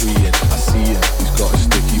angle for freeing. I see him, he's got a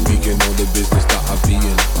sticky beak and all the business that I be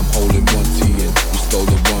in. I'm holding one T in, you stole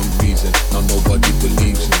the one reason. Now nobody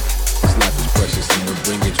believes him. His life is precious and the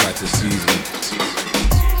ring he tried to seize him.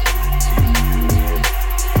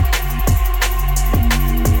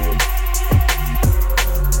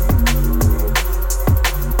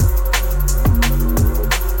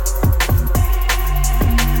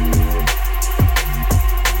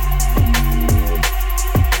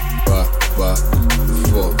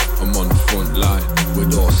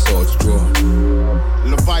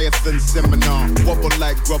 Seminar, wobble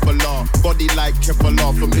like rubber law, body like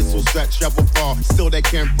Kevlar, for missiles that travel far. Still they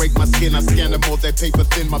can't break my skin, I scan them all, they paper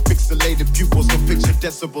thin. My pixelated pupils don't picture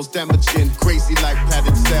decibels damaging. Crazy like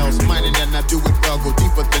padded cells, mining and I do it well. Go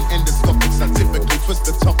deeper than endoscopics, I typically twist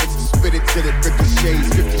the topics and spit it till it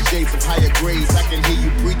ricochets. 50 shades of higher grades, I can hear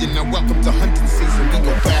you breathing. Now welcome to hunting season, we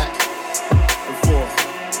go back and forth.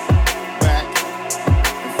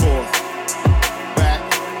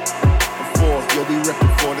 Yeah, we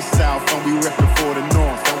reppin' for the South and we reppin' for the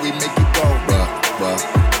North and we make it go. And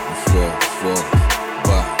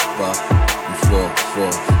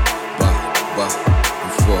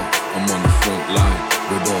forth, I'm on the front line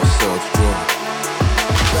with all swords drawn.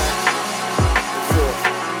 Back and forth,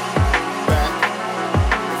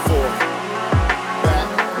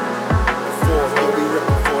 yeah, we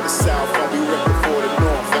reppin' for the South and we reppin' for the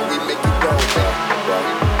North and we make it go.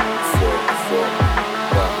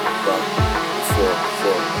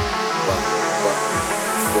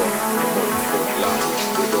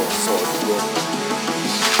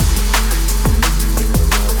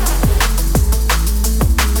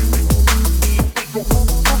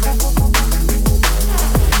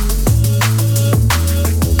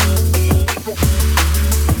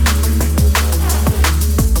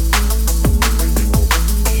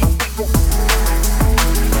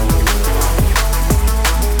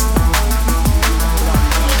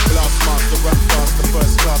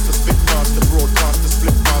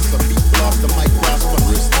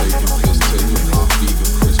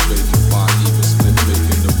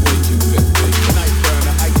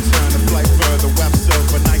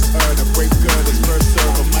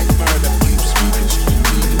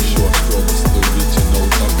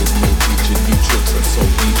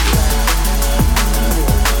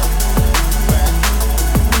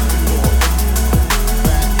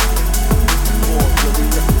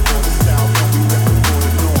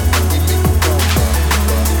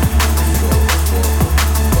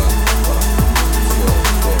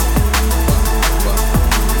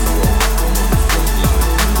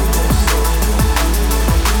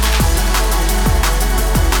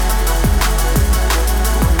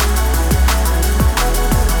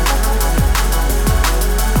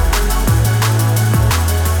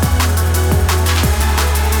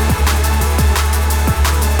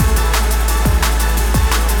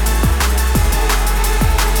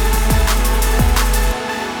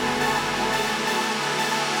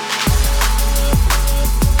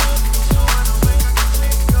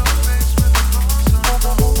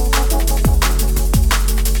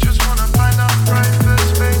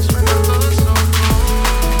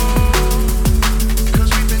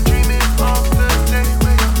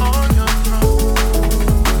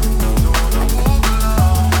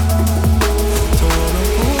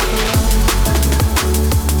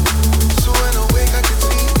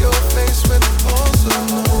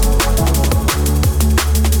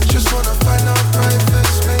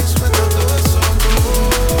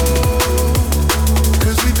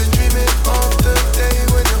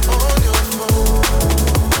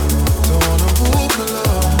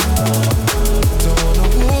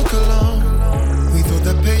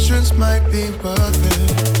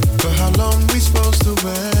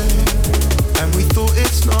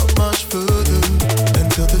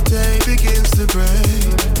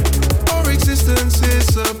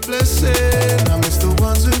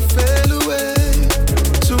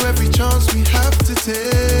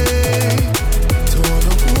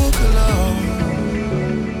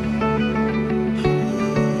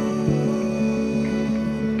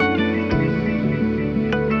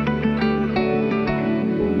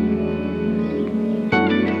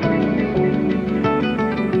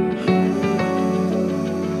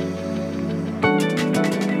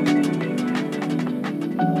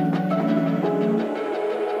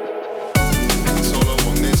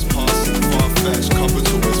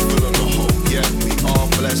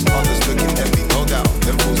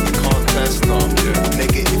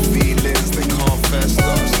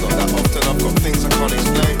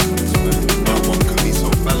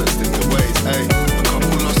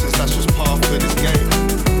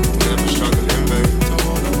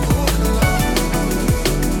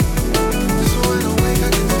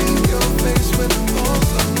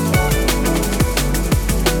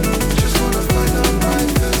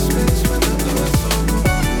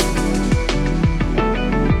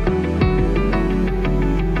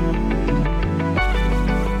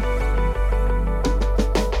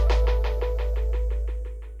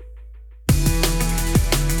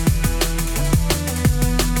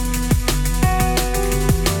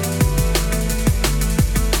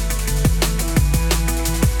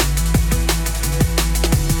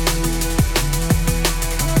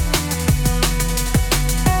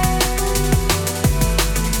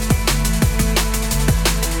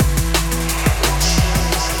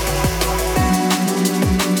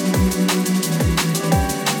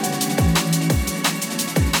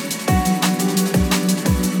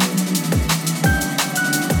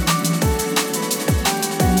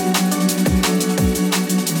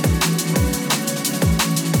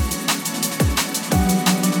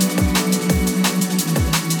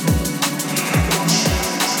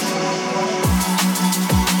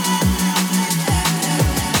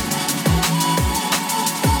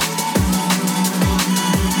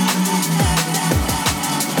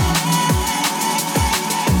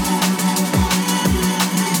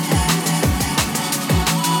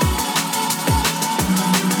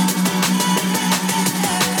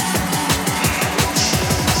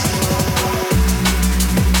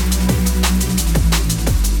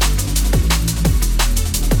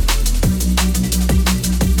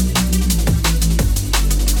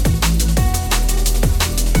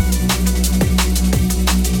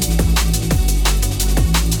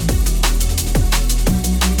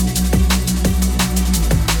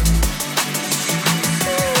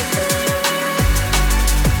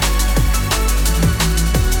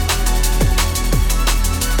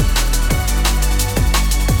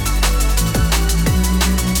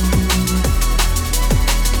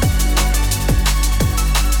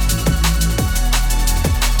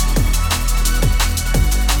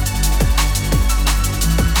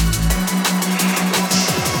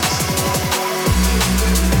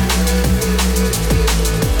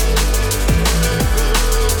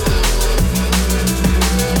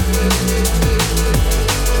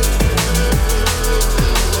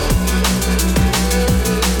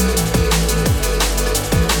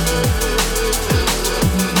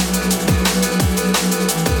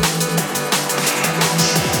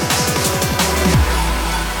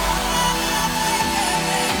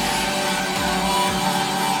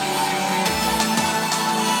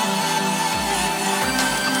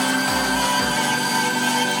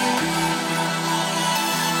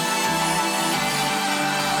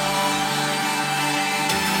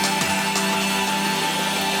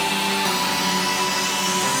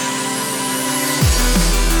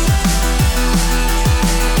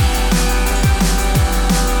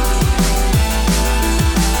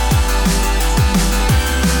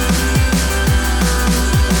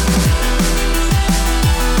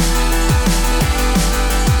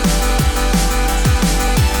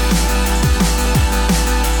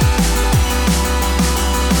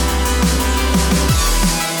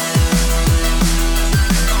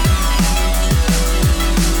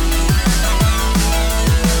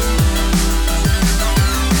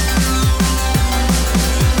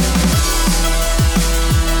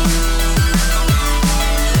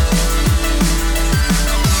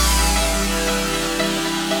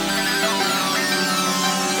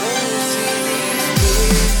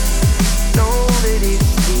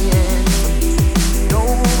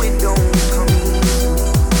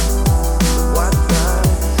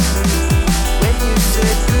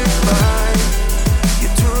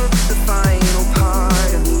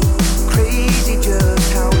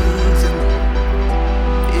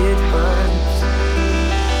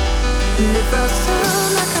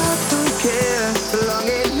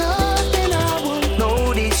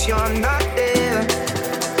 you're not there.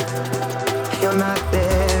 You're not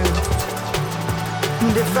there.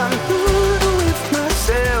 And if I'm good with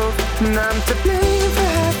myself, and I'm to blame for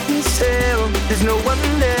half myself, there's no one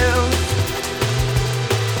else.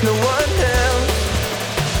 No one else.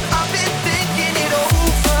 I've been thinking it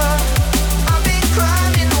over. I've been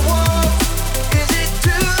climbing the wall. Is it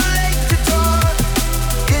too late to talk?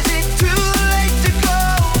 Is it too late to go?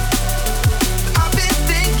 I've been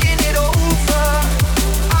thinking it over.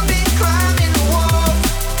 I've been climbing the wall.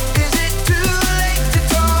 Is it too late to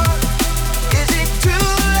talk? Is it too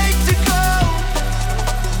late to go?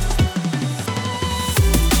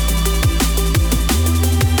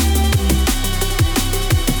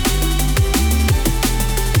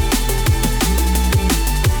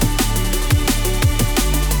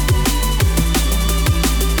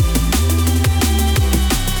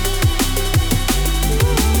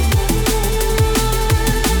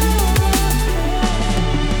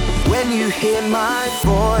 When you hear my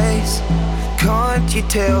voice, can't you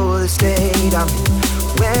tell the state I'm in?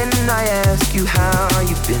 When I ask you how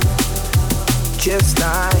you've been, just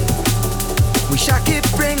like wish I could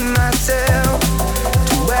bring myself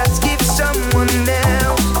to ask if someone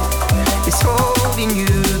else is holding you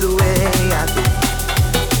the way I do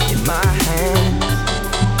in my hand.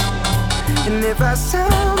 And if I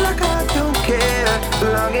sound like I don't care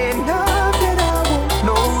long enough that I won't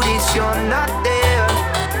notice you're not there.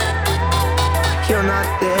 You're not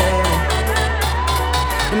there.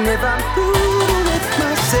 And if I'm through with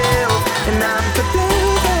myself, and I'm to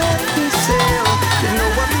blame for myself, there's no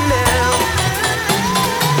one else.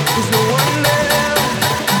 There's no one else.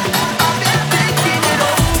 I've been thinking it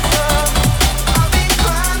over. I've been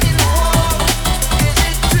climbing the wall. Is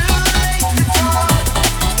it too late to talk?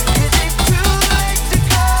 Is it too late to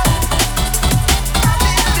go? I've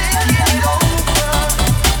been thinking it over.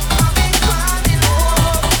 I've been climbing the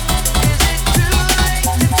wall. Is it too late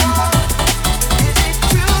to talk? Is it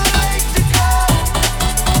too late to go?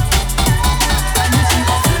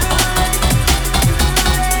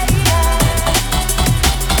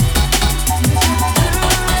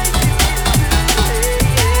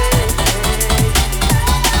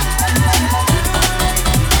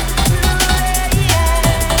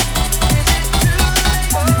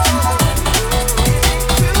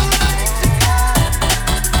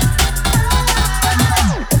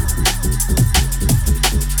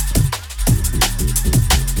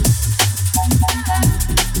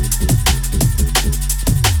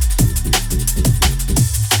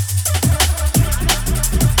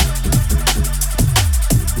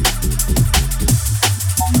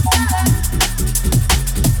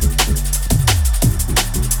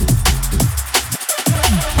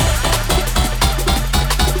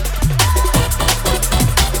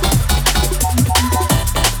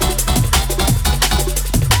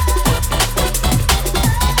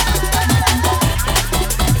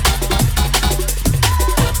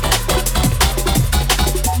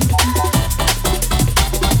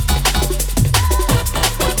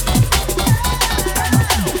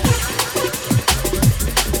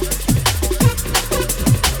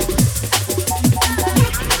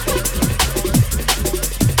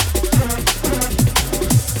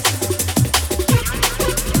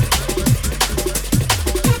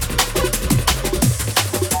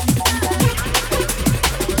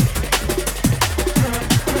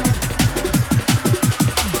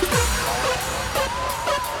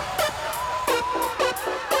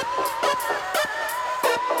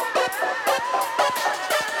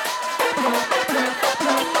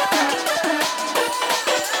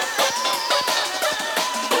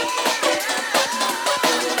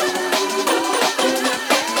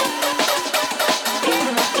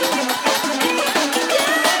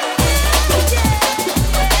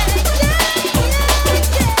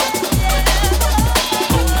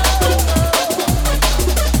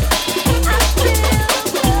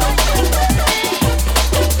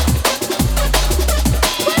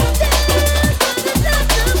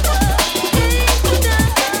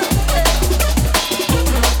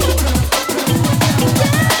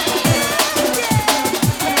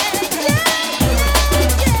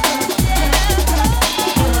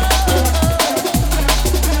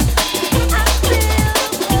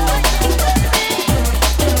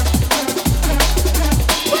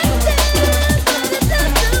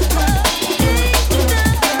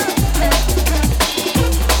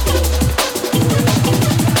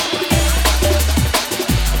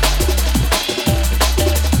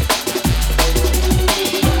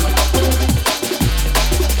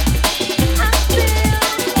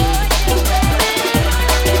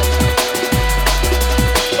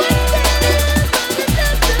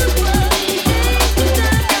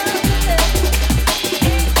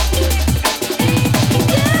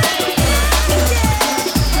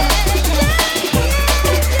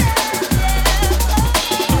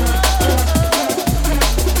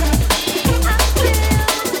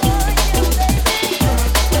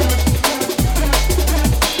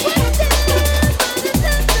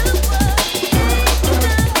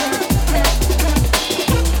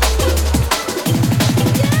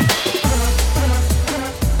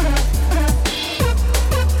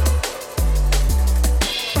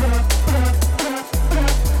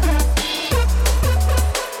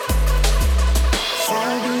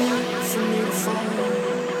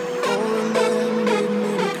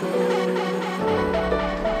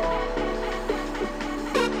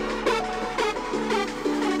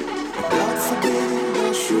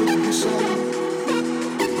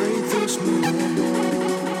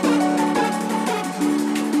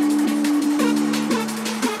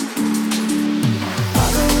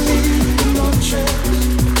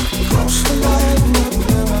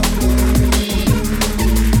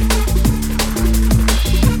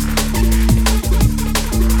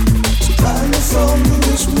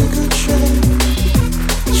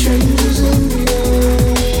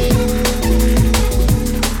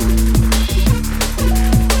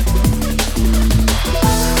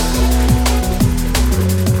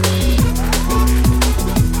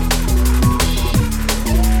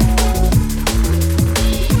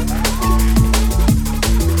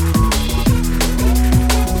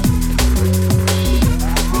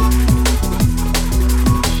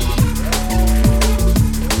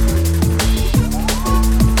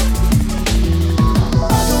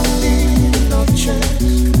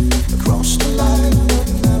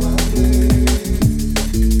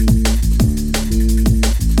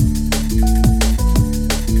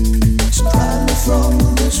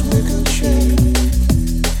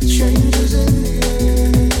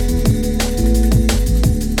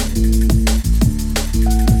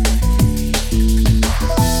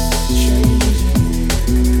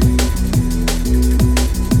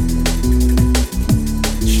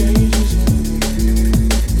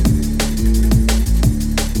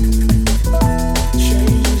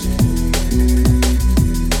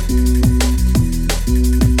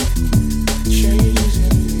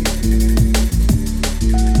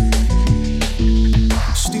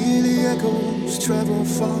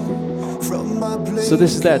 So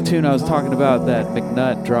this is that tune I was talking about that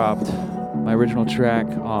McNutt dropped, my original track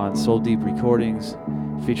on Soul Deep Recordings,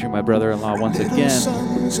 featuring my brother-in-law once again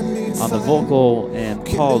on the vocal and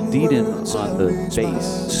Paul Deedon on the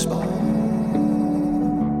bass.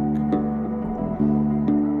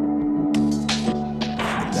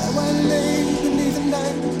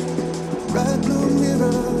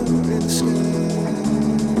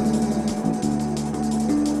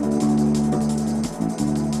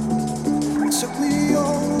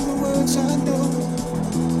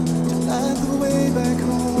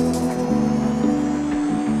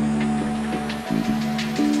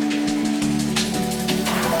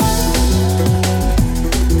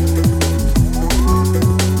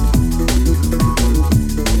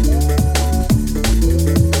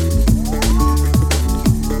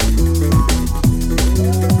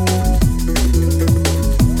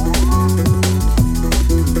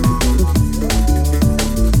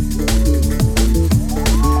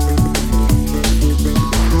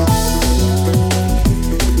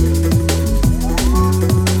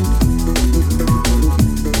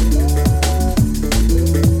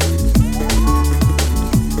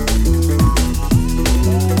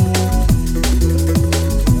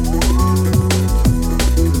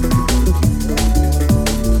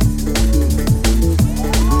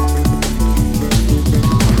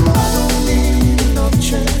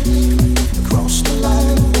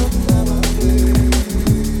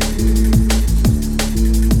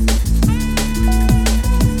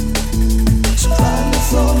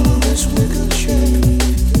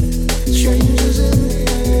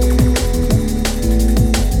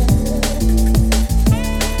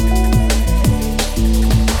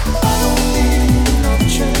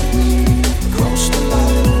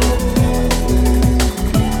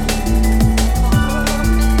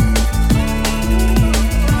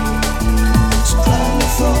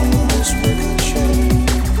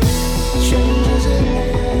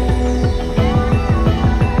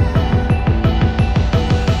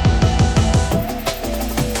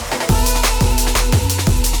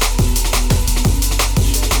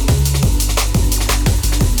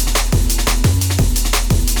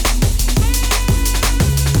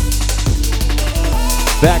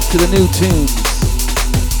 Back to the new tunes.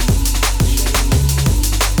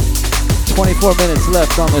 24 minutes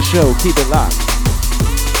left on the show. Keep it locked.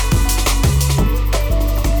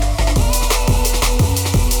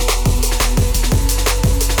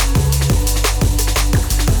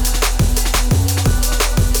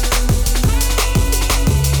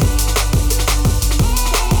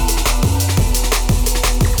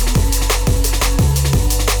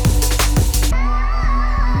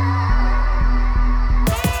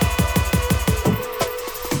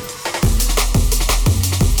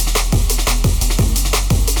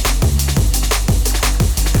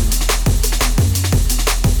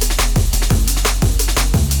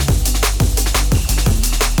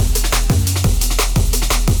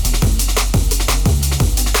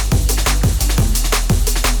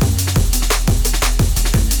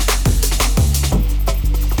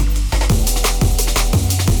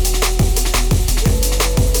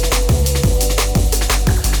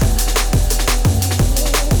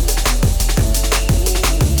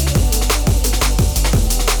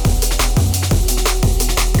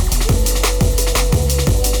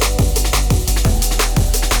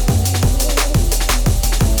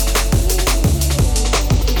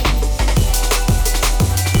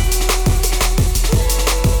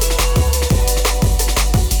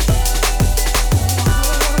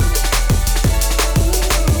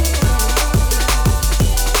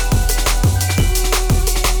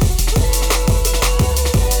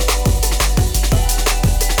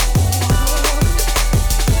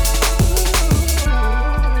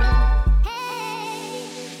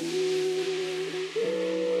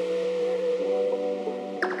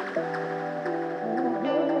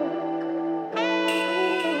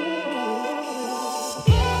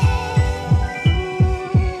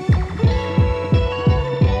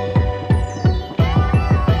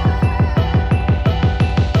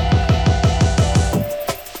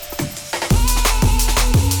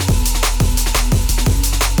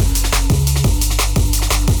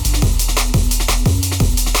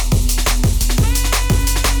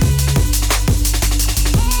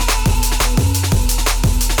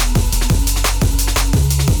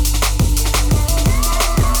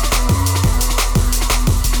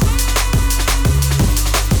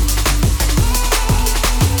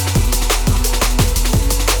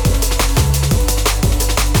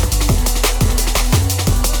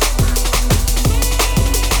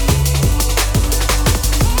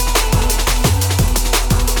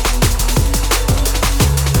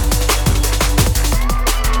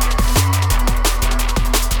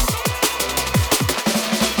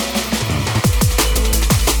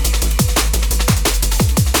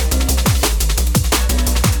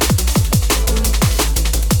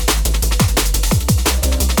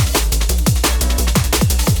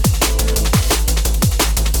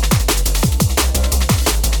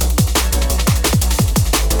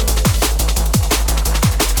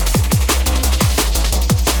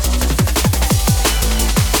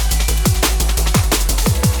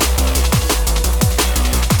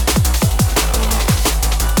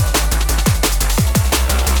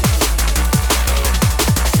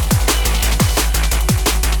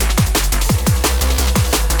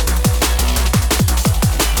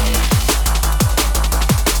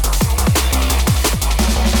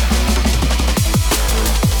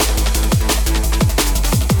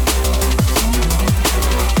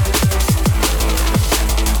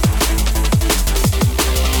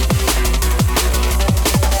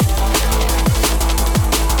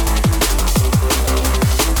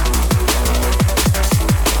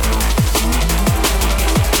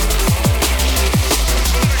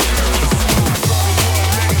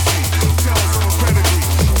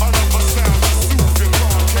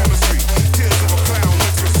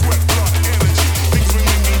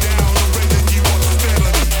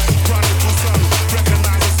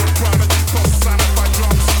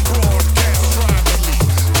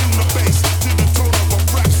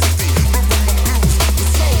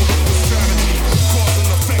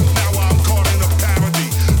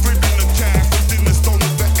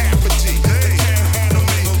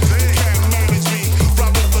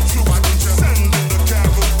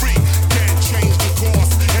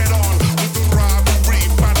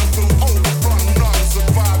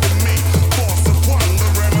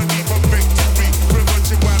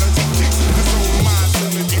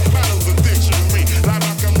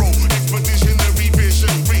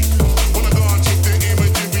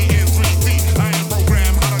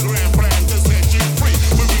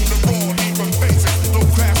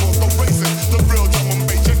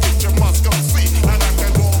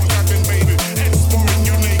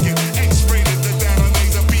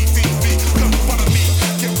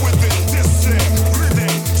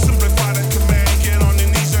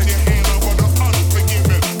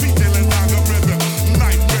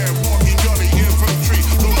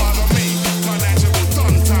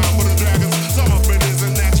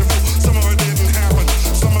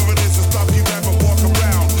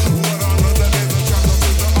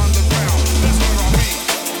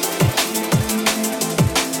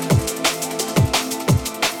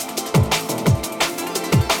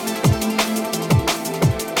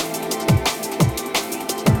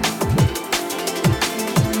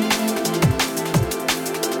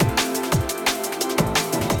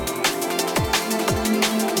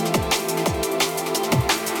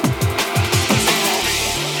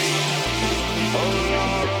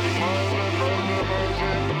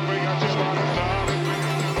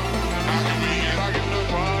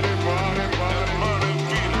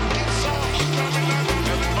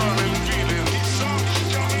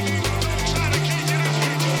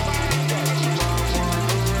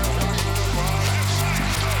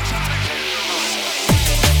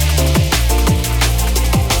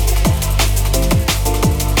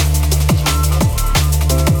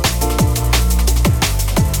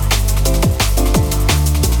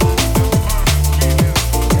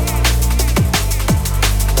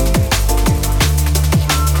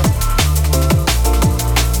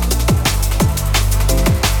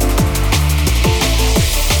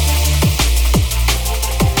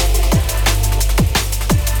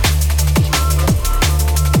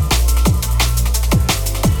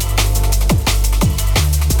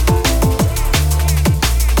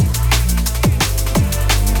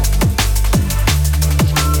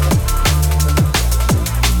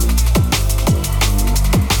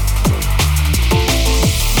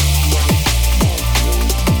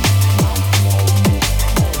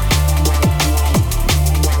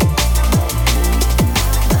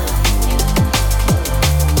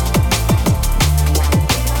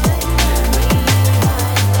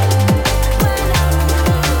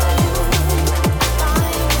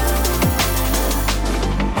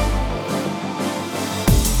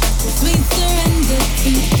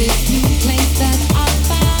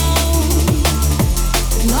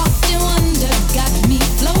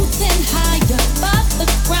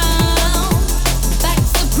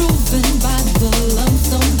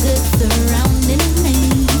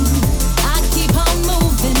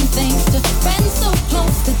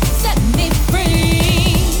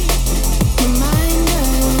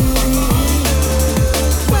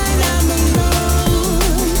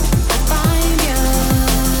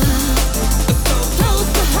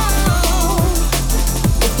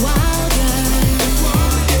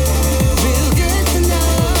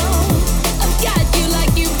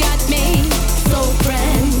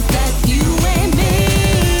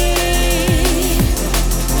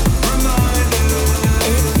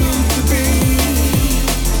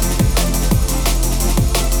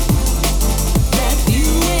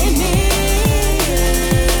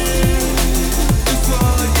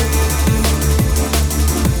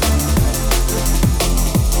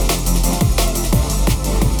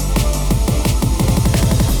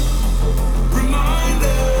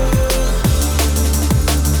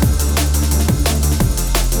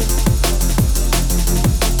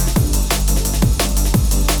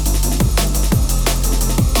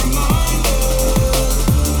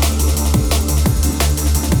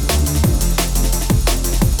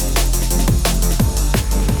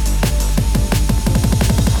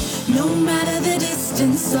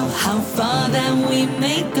 so how far that we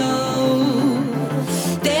may go.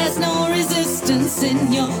 There's no resistance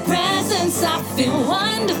in your presence. I feel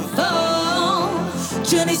wonderful.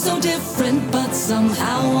 Journey so different, but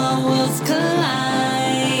somehow our worlds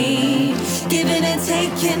collide. Giving and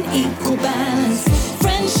taking equal balance.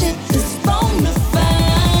 Friendship is bona fide.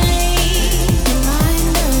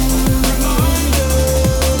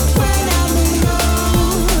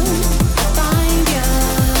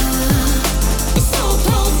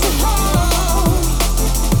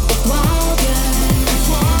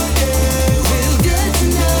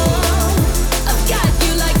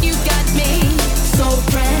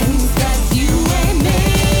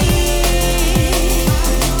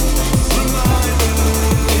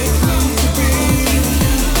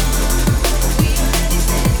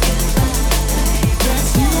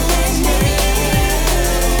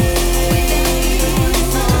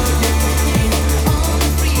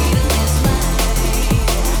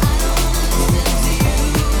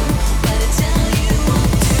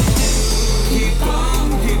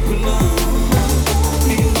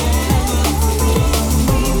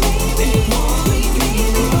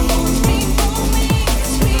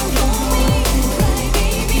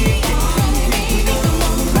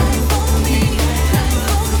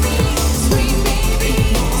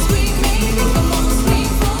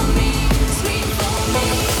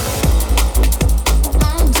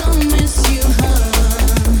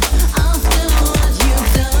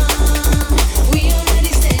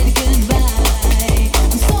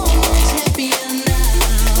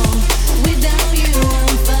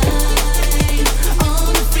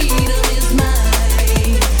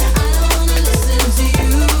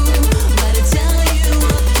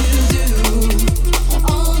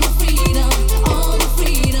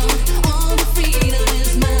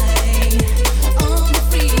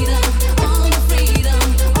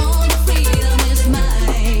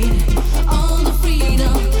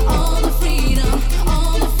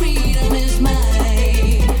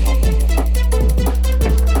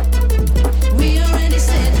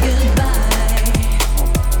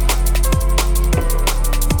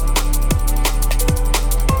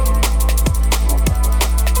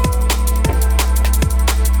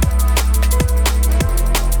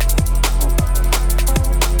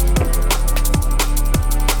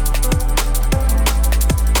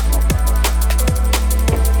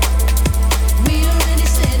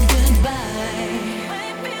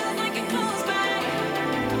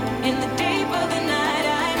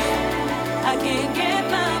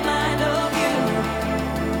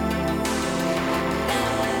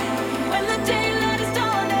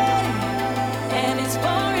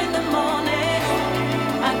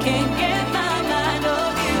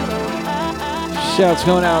 Shouts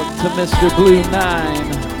going out to Mr. Blue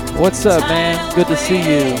 9. What's up, man? Good to see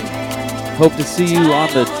you. Hope to see you on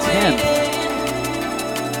the 10th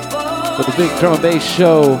for the big drum and bass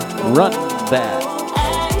show. Run that.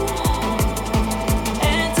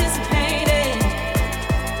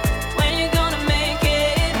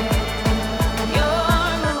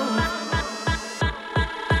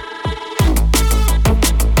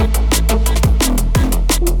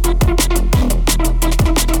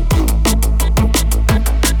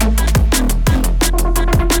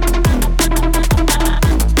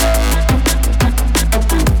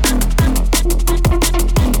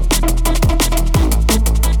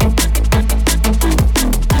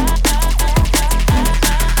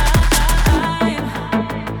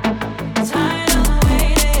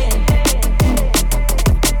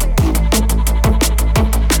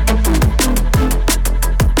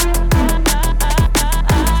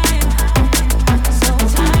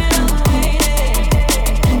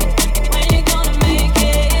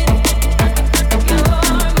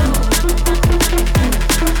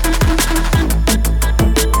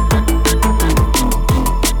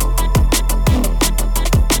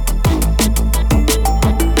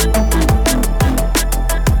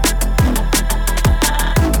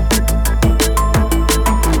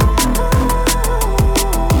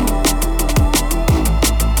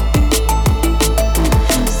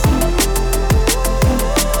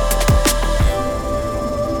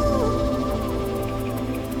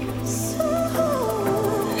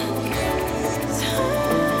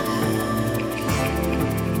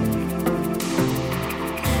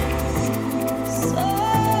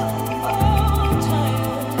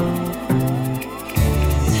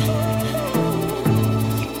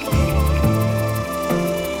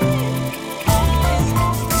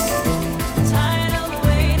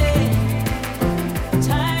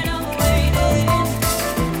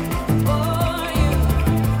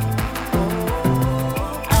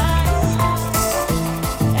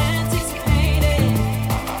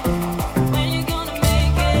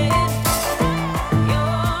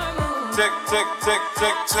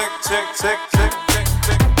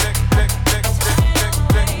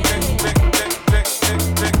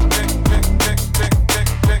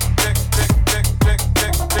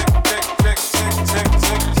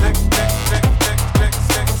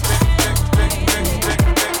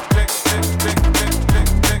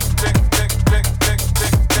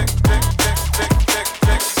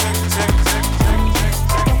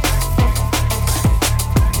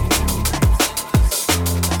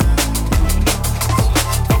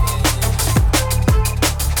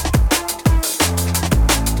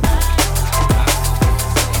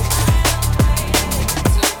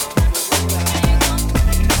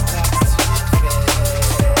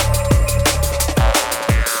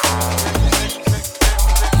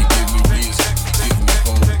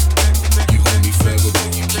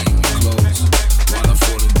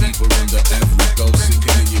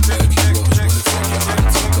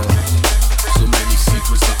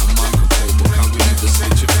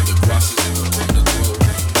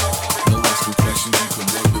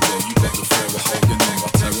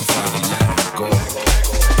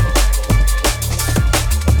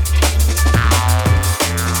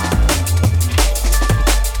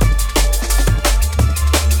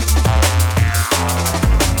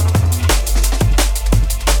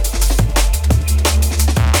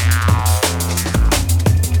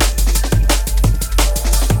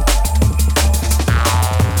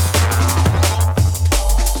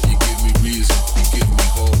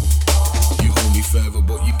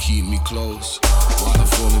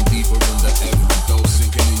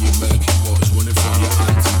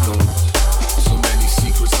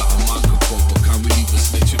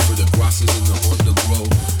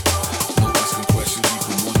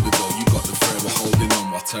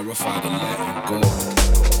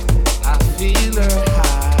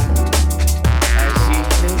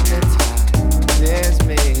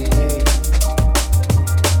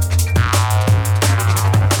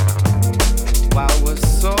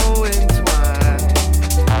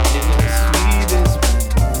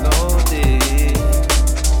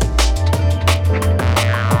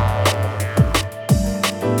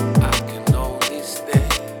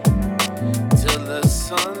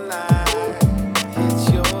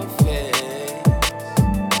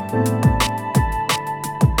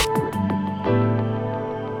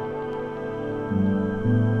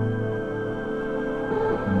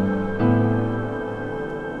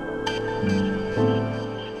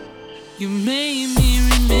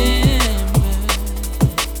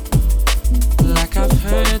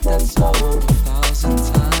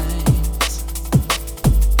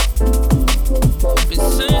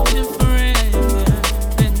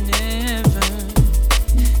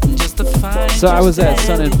 So I was at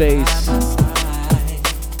Sun and Bass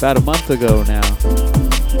about a month ago now.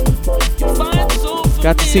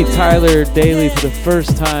 Got to see Tyler Daly for the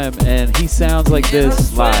first time, and he sounds like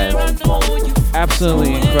this live.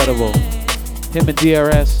 Absolutely incredible. Him and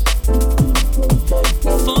DRS.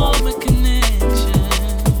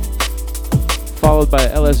 Followed by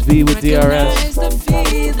LSV with DRS.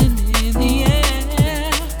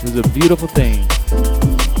 It was a beautiful thing.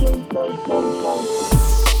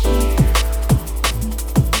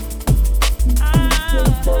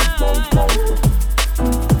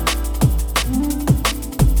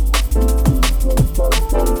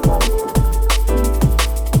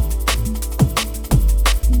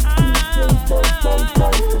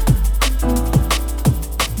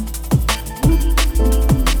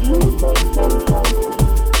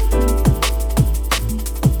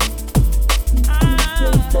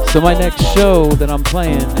 So my next show that I'm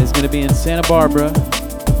playing is going to be in Santa Barbara.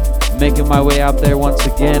 Making my way out there once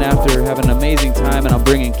again after having an amazing time, and I'm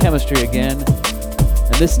bringing chemistry again.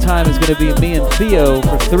 And this time is going to be me and Theo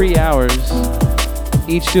for 3 hours,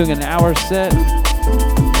 each doing an hour set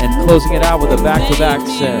and closing it out with a back-to-back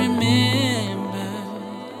set.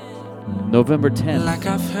 November 10th. Like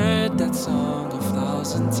I've heard that song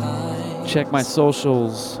 1,000 times. Check my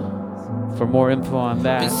socials for more info on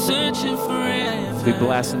that. We'll be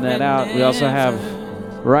blasting that out. We also have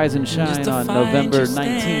Rise and Shine on November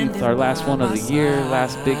 19th, our last one of the year,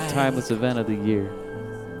 last big timeless event of the year.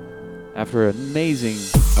 After an amazing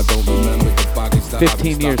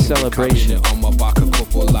 15-year celebration. On my back a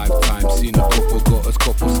couple lifetimes, seen a couple gutters,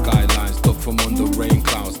 couple skylines, ducked from under rain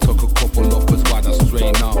clouds, took a couple uppers while I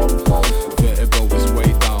strain out. Vertigo is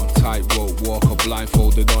way down, tightrope walker,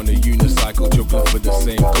 blindfolded on a unicycle, juggling for the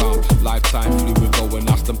same clown. Lifetime fluid, go and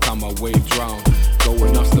ask them can my wave drown. Go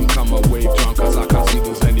and ask them can my wave drown, cause I can't see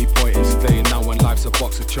there's any point in staying now when life's a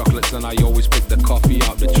box of chocolate. secrets and I always pick the coffee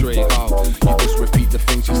out the tray. How you just repeat the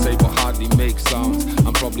things you say but hardly make sounds.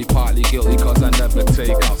 I'm probably partly guilty cause I never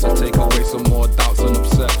take out, so take away some more doubts and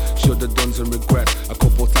upset. Shoulda done some regrets. A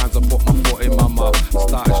couple times I put my foot in my mouth and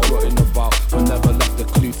started strutting about, but never left a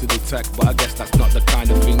clue to detect. But I guess that's not the kind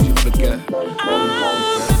of things you forget.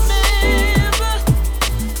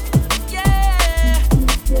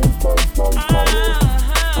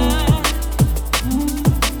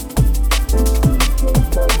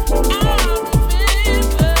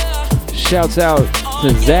 Shouts out to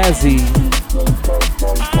Zazzy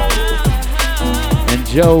and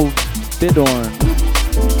Joe Bidorn.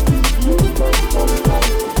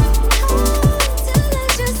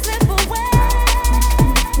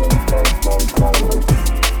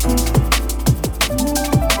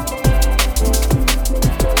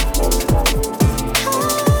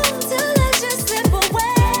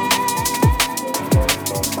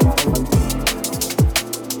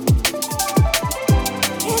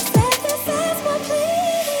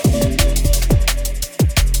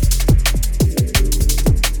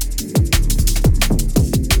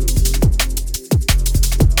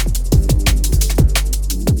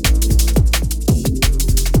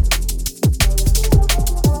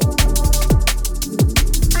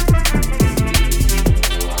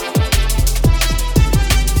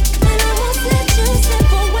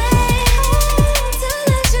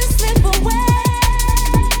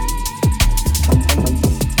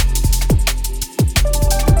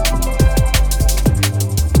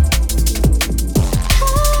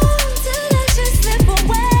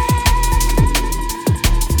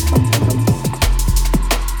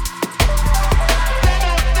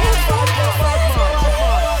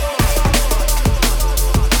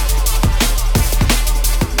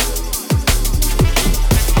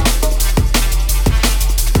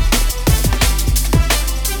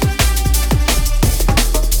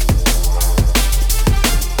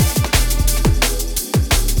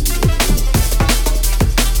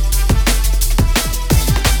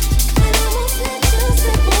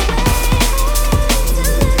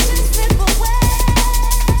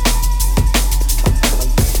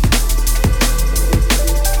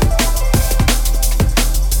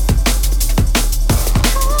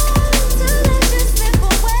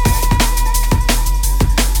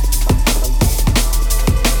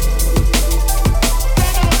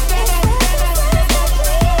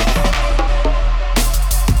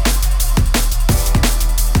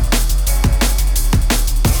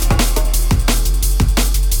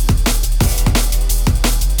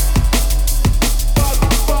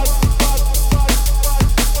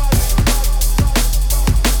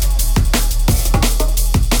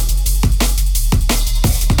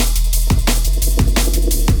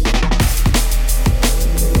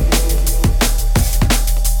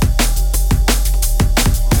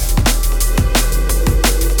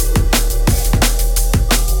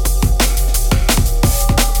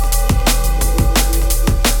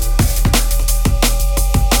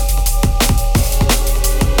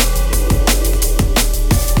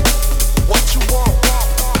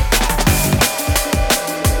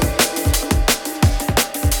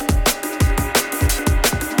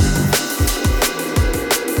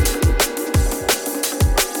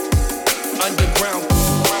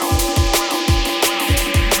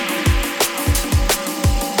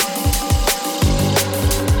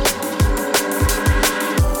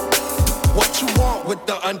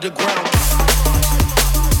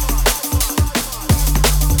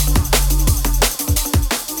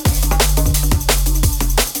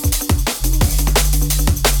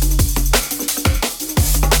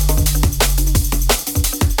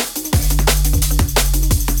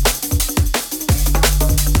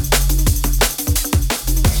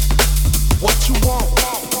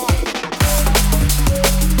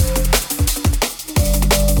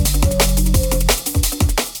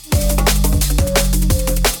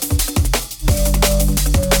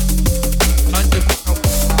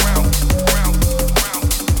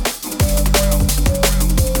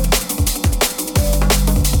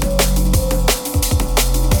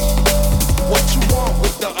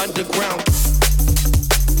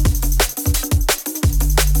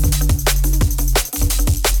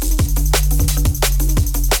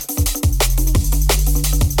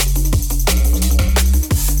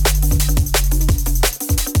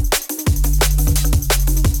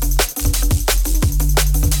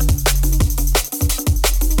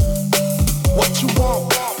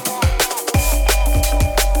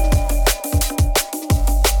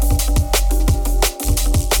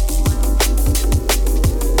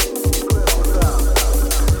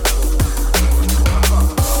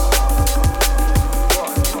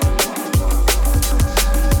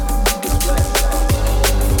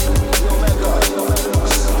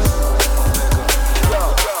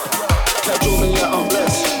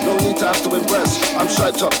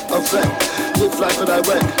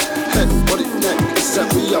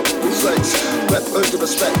 reflex. Rep, earn the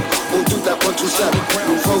respect. All do that 1, 2 step.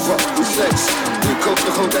 Move over, reflex. Decode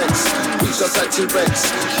the codex. Reach outside T-Rex.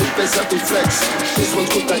 Big bass up reflex. This one's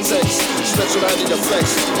good like sex. Special out in the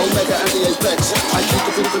flex. Omega and the apex. I keep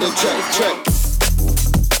the people in check.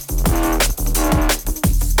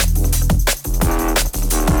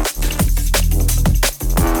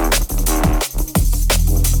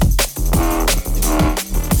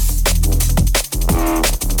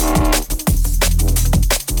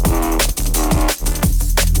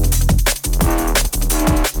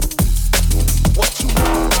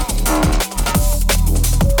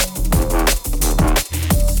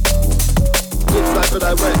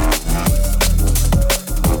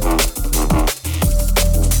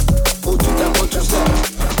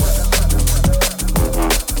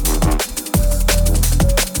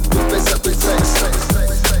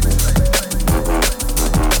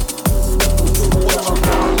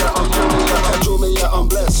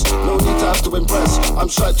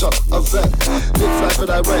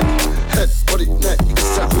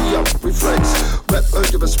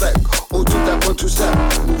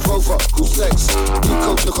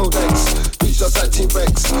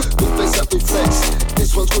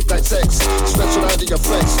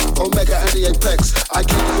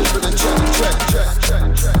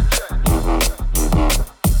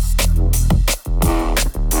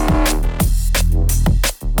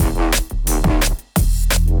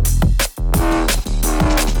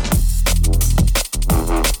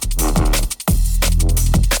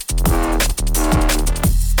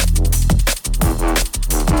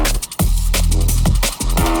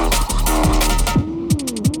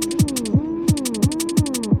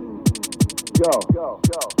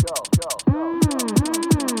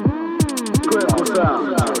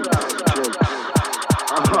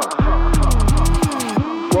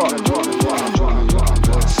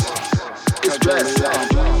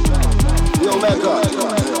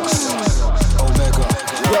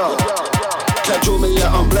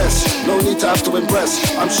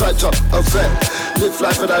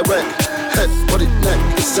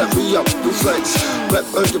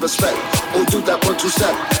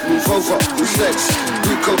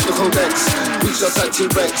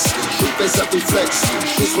 T-Rex, big bass up reflex.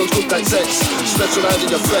 This one's good like sex. Special out in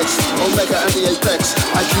the flex. Omega and the apex.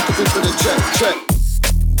 I keep the people in check.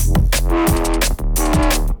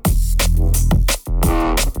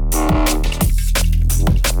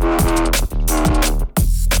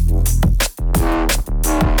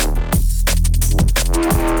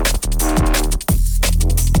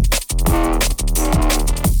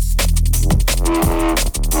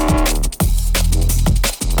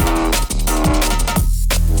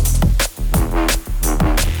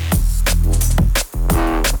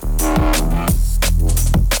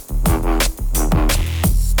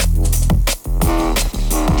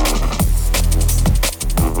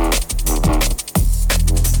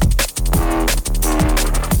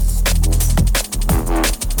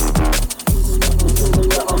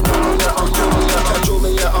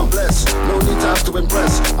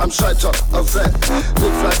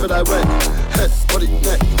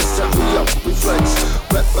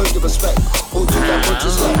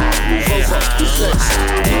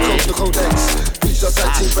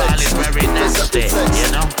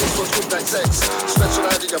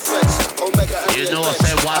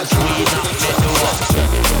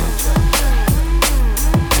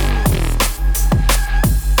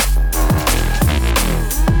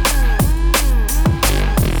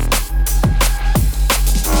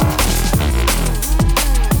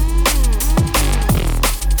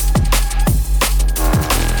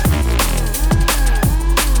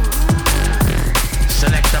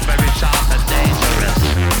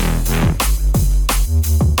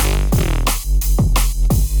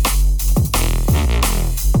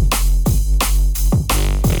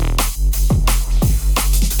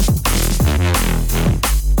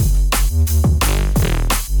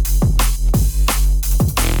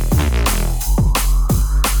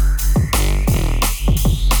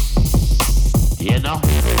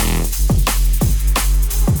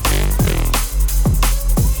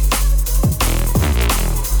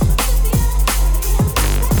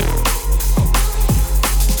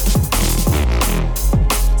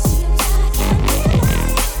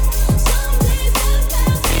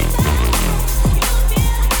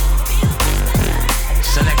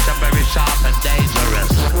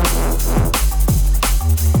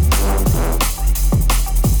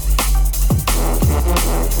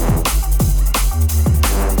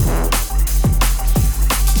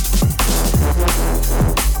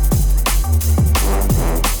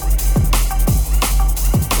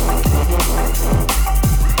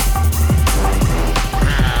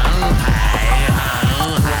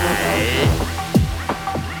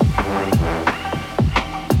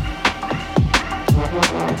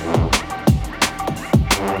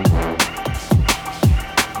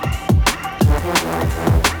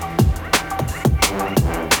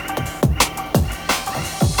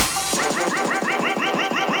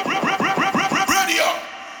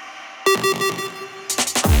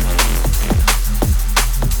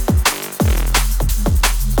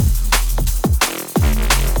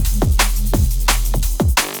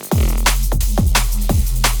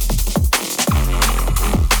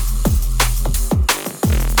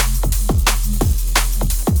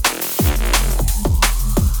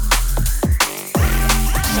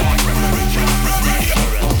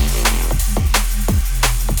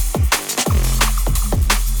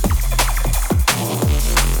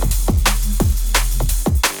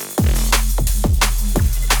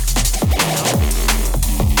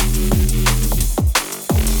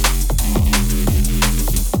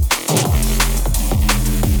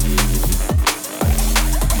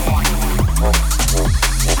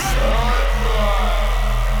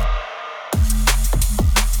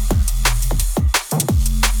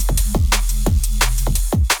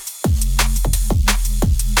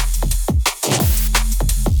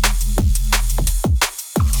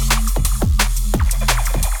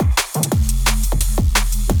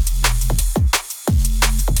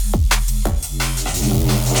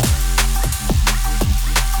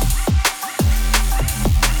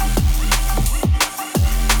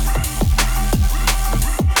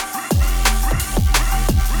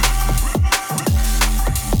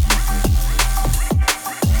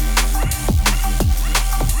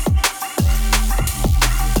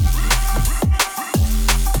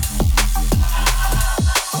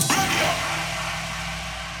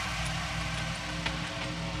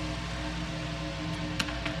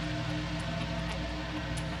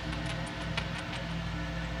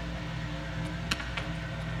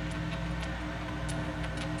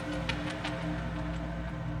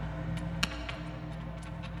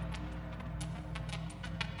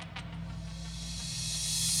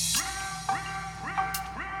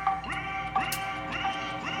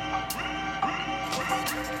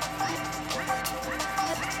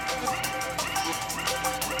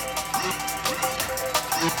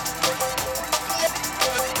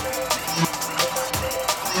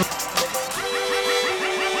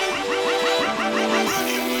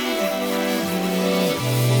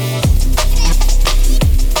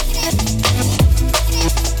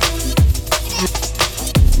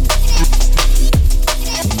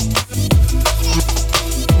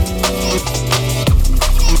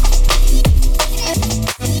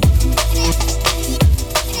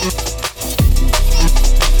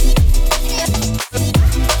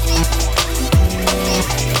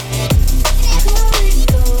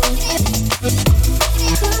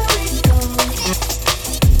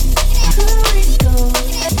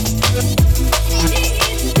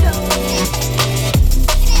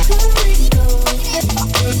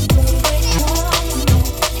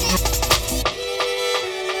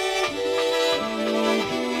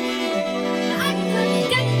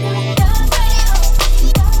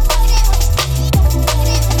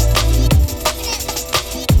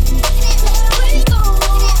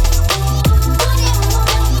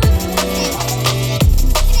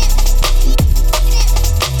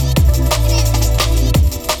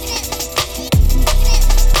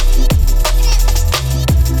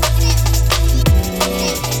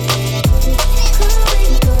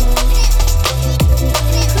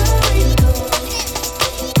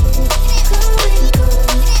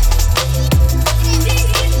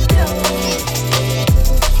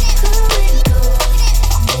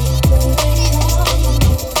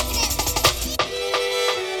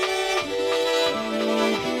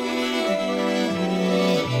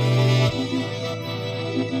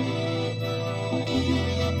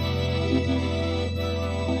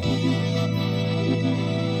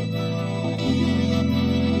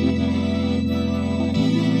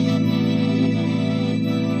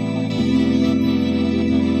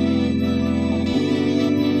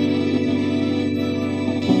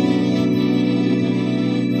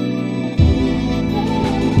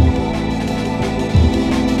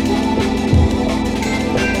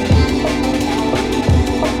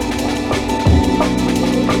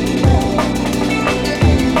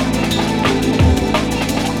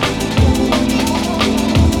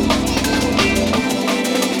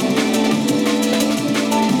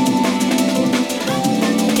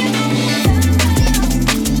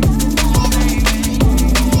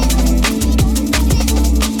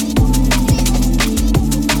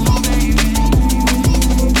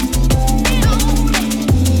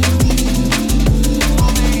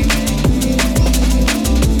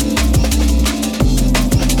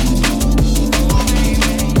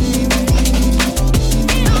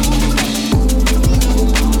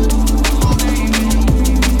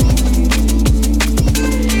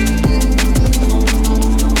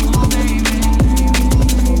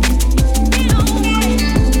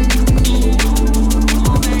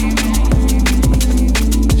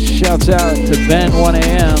 out to Ben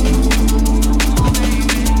 1AM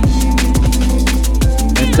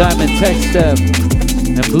and Diamond Tech Step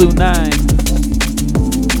and Blue 9.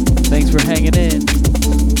 Thanks for hanging in.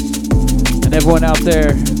 And everyone out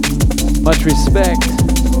there, much respect.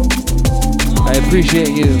 I appreciate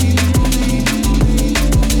you.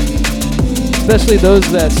 Especially those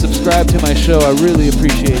that subscribe to my show, I really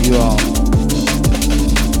appreciate you all.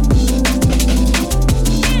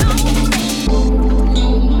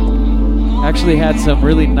 Actually had some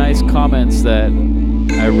really nice comments that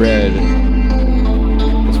I read.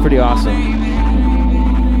 It was pretty awesome.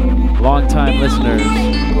 Long-time listeners.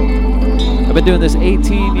 I've been doing this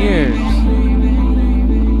 18 years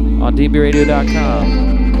on dbradio.com.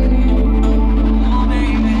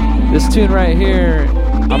 This tune right here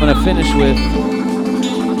I'm gonna finish with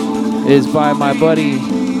is by my buddy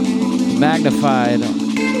Magnified.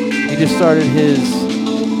 He just started his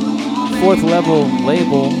 4th Level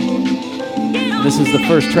label. This is the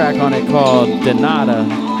first track on it called Denata.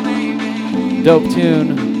 Dope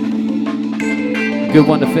tune. Good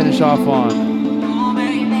one to finish off on.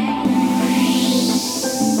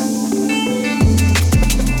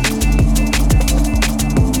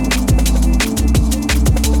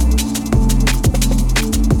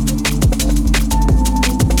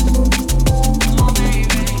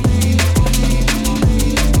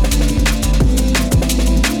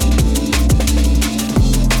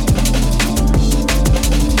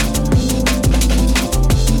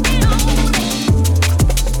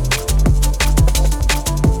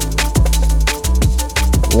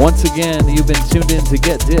 Once again, you've been tuned in to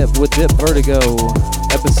Get Dip with Dip Vertigo,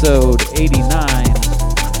 episode 89.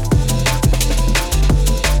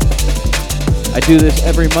 I do this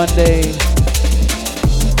every Monday,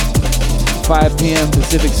 5 p.m.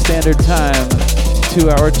 Pacific Standard Time,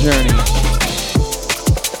 2-hour journey.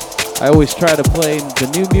 I always try to play the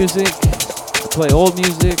new music, I play old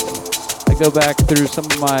music, I go back through some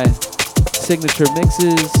of my signature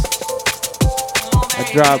mixes, I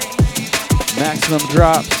drop maximum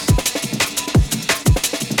drops,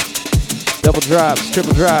 double drops,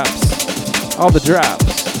 triple drops, all the drops.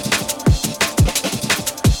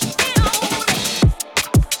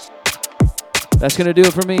 That's gonna do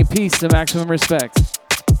it for me. Peace and maximum respect.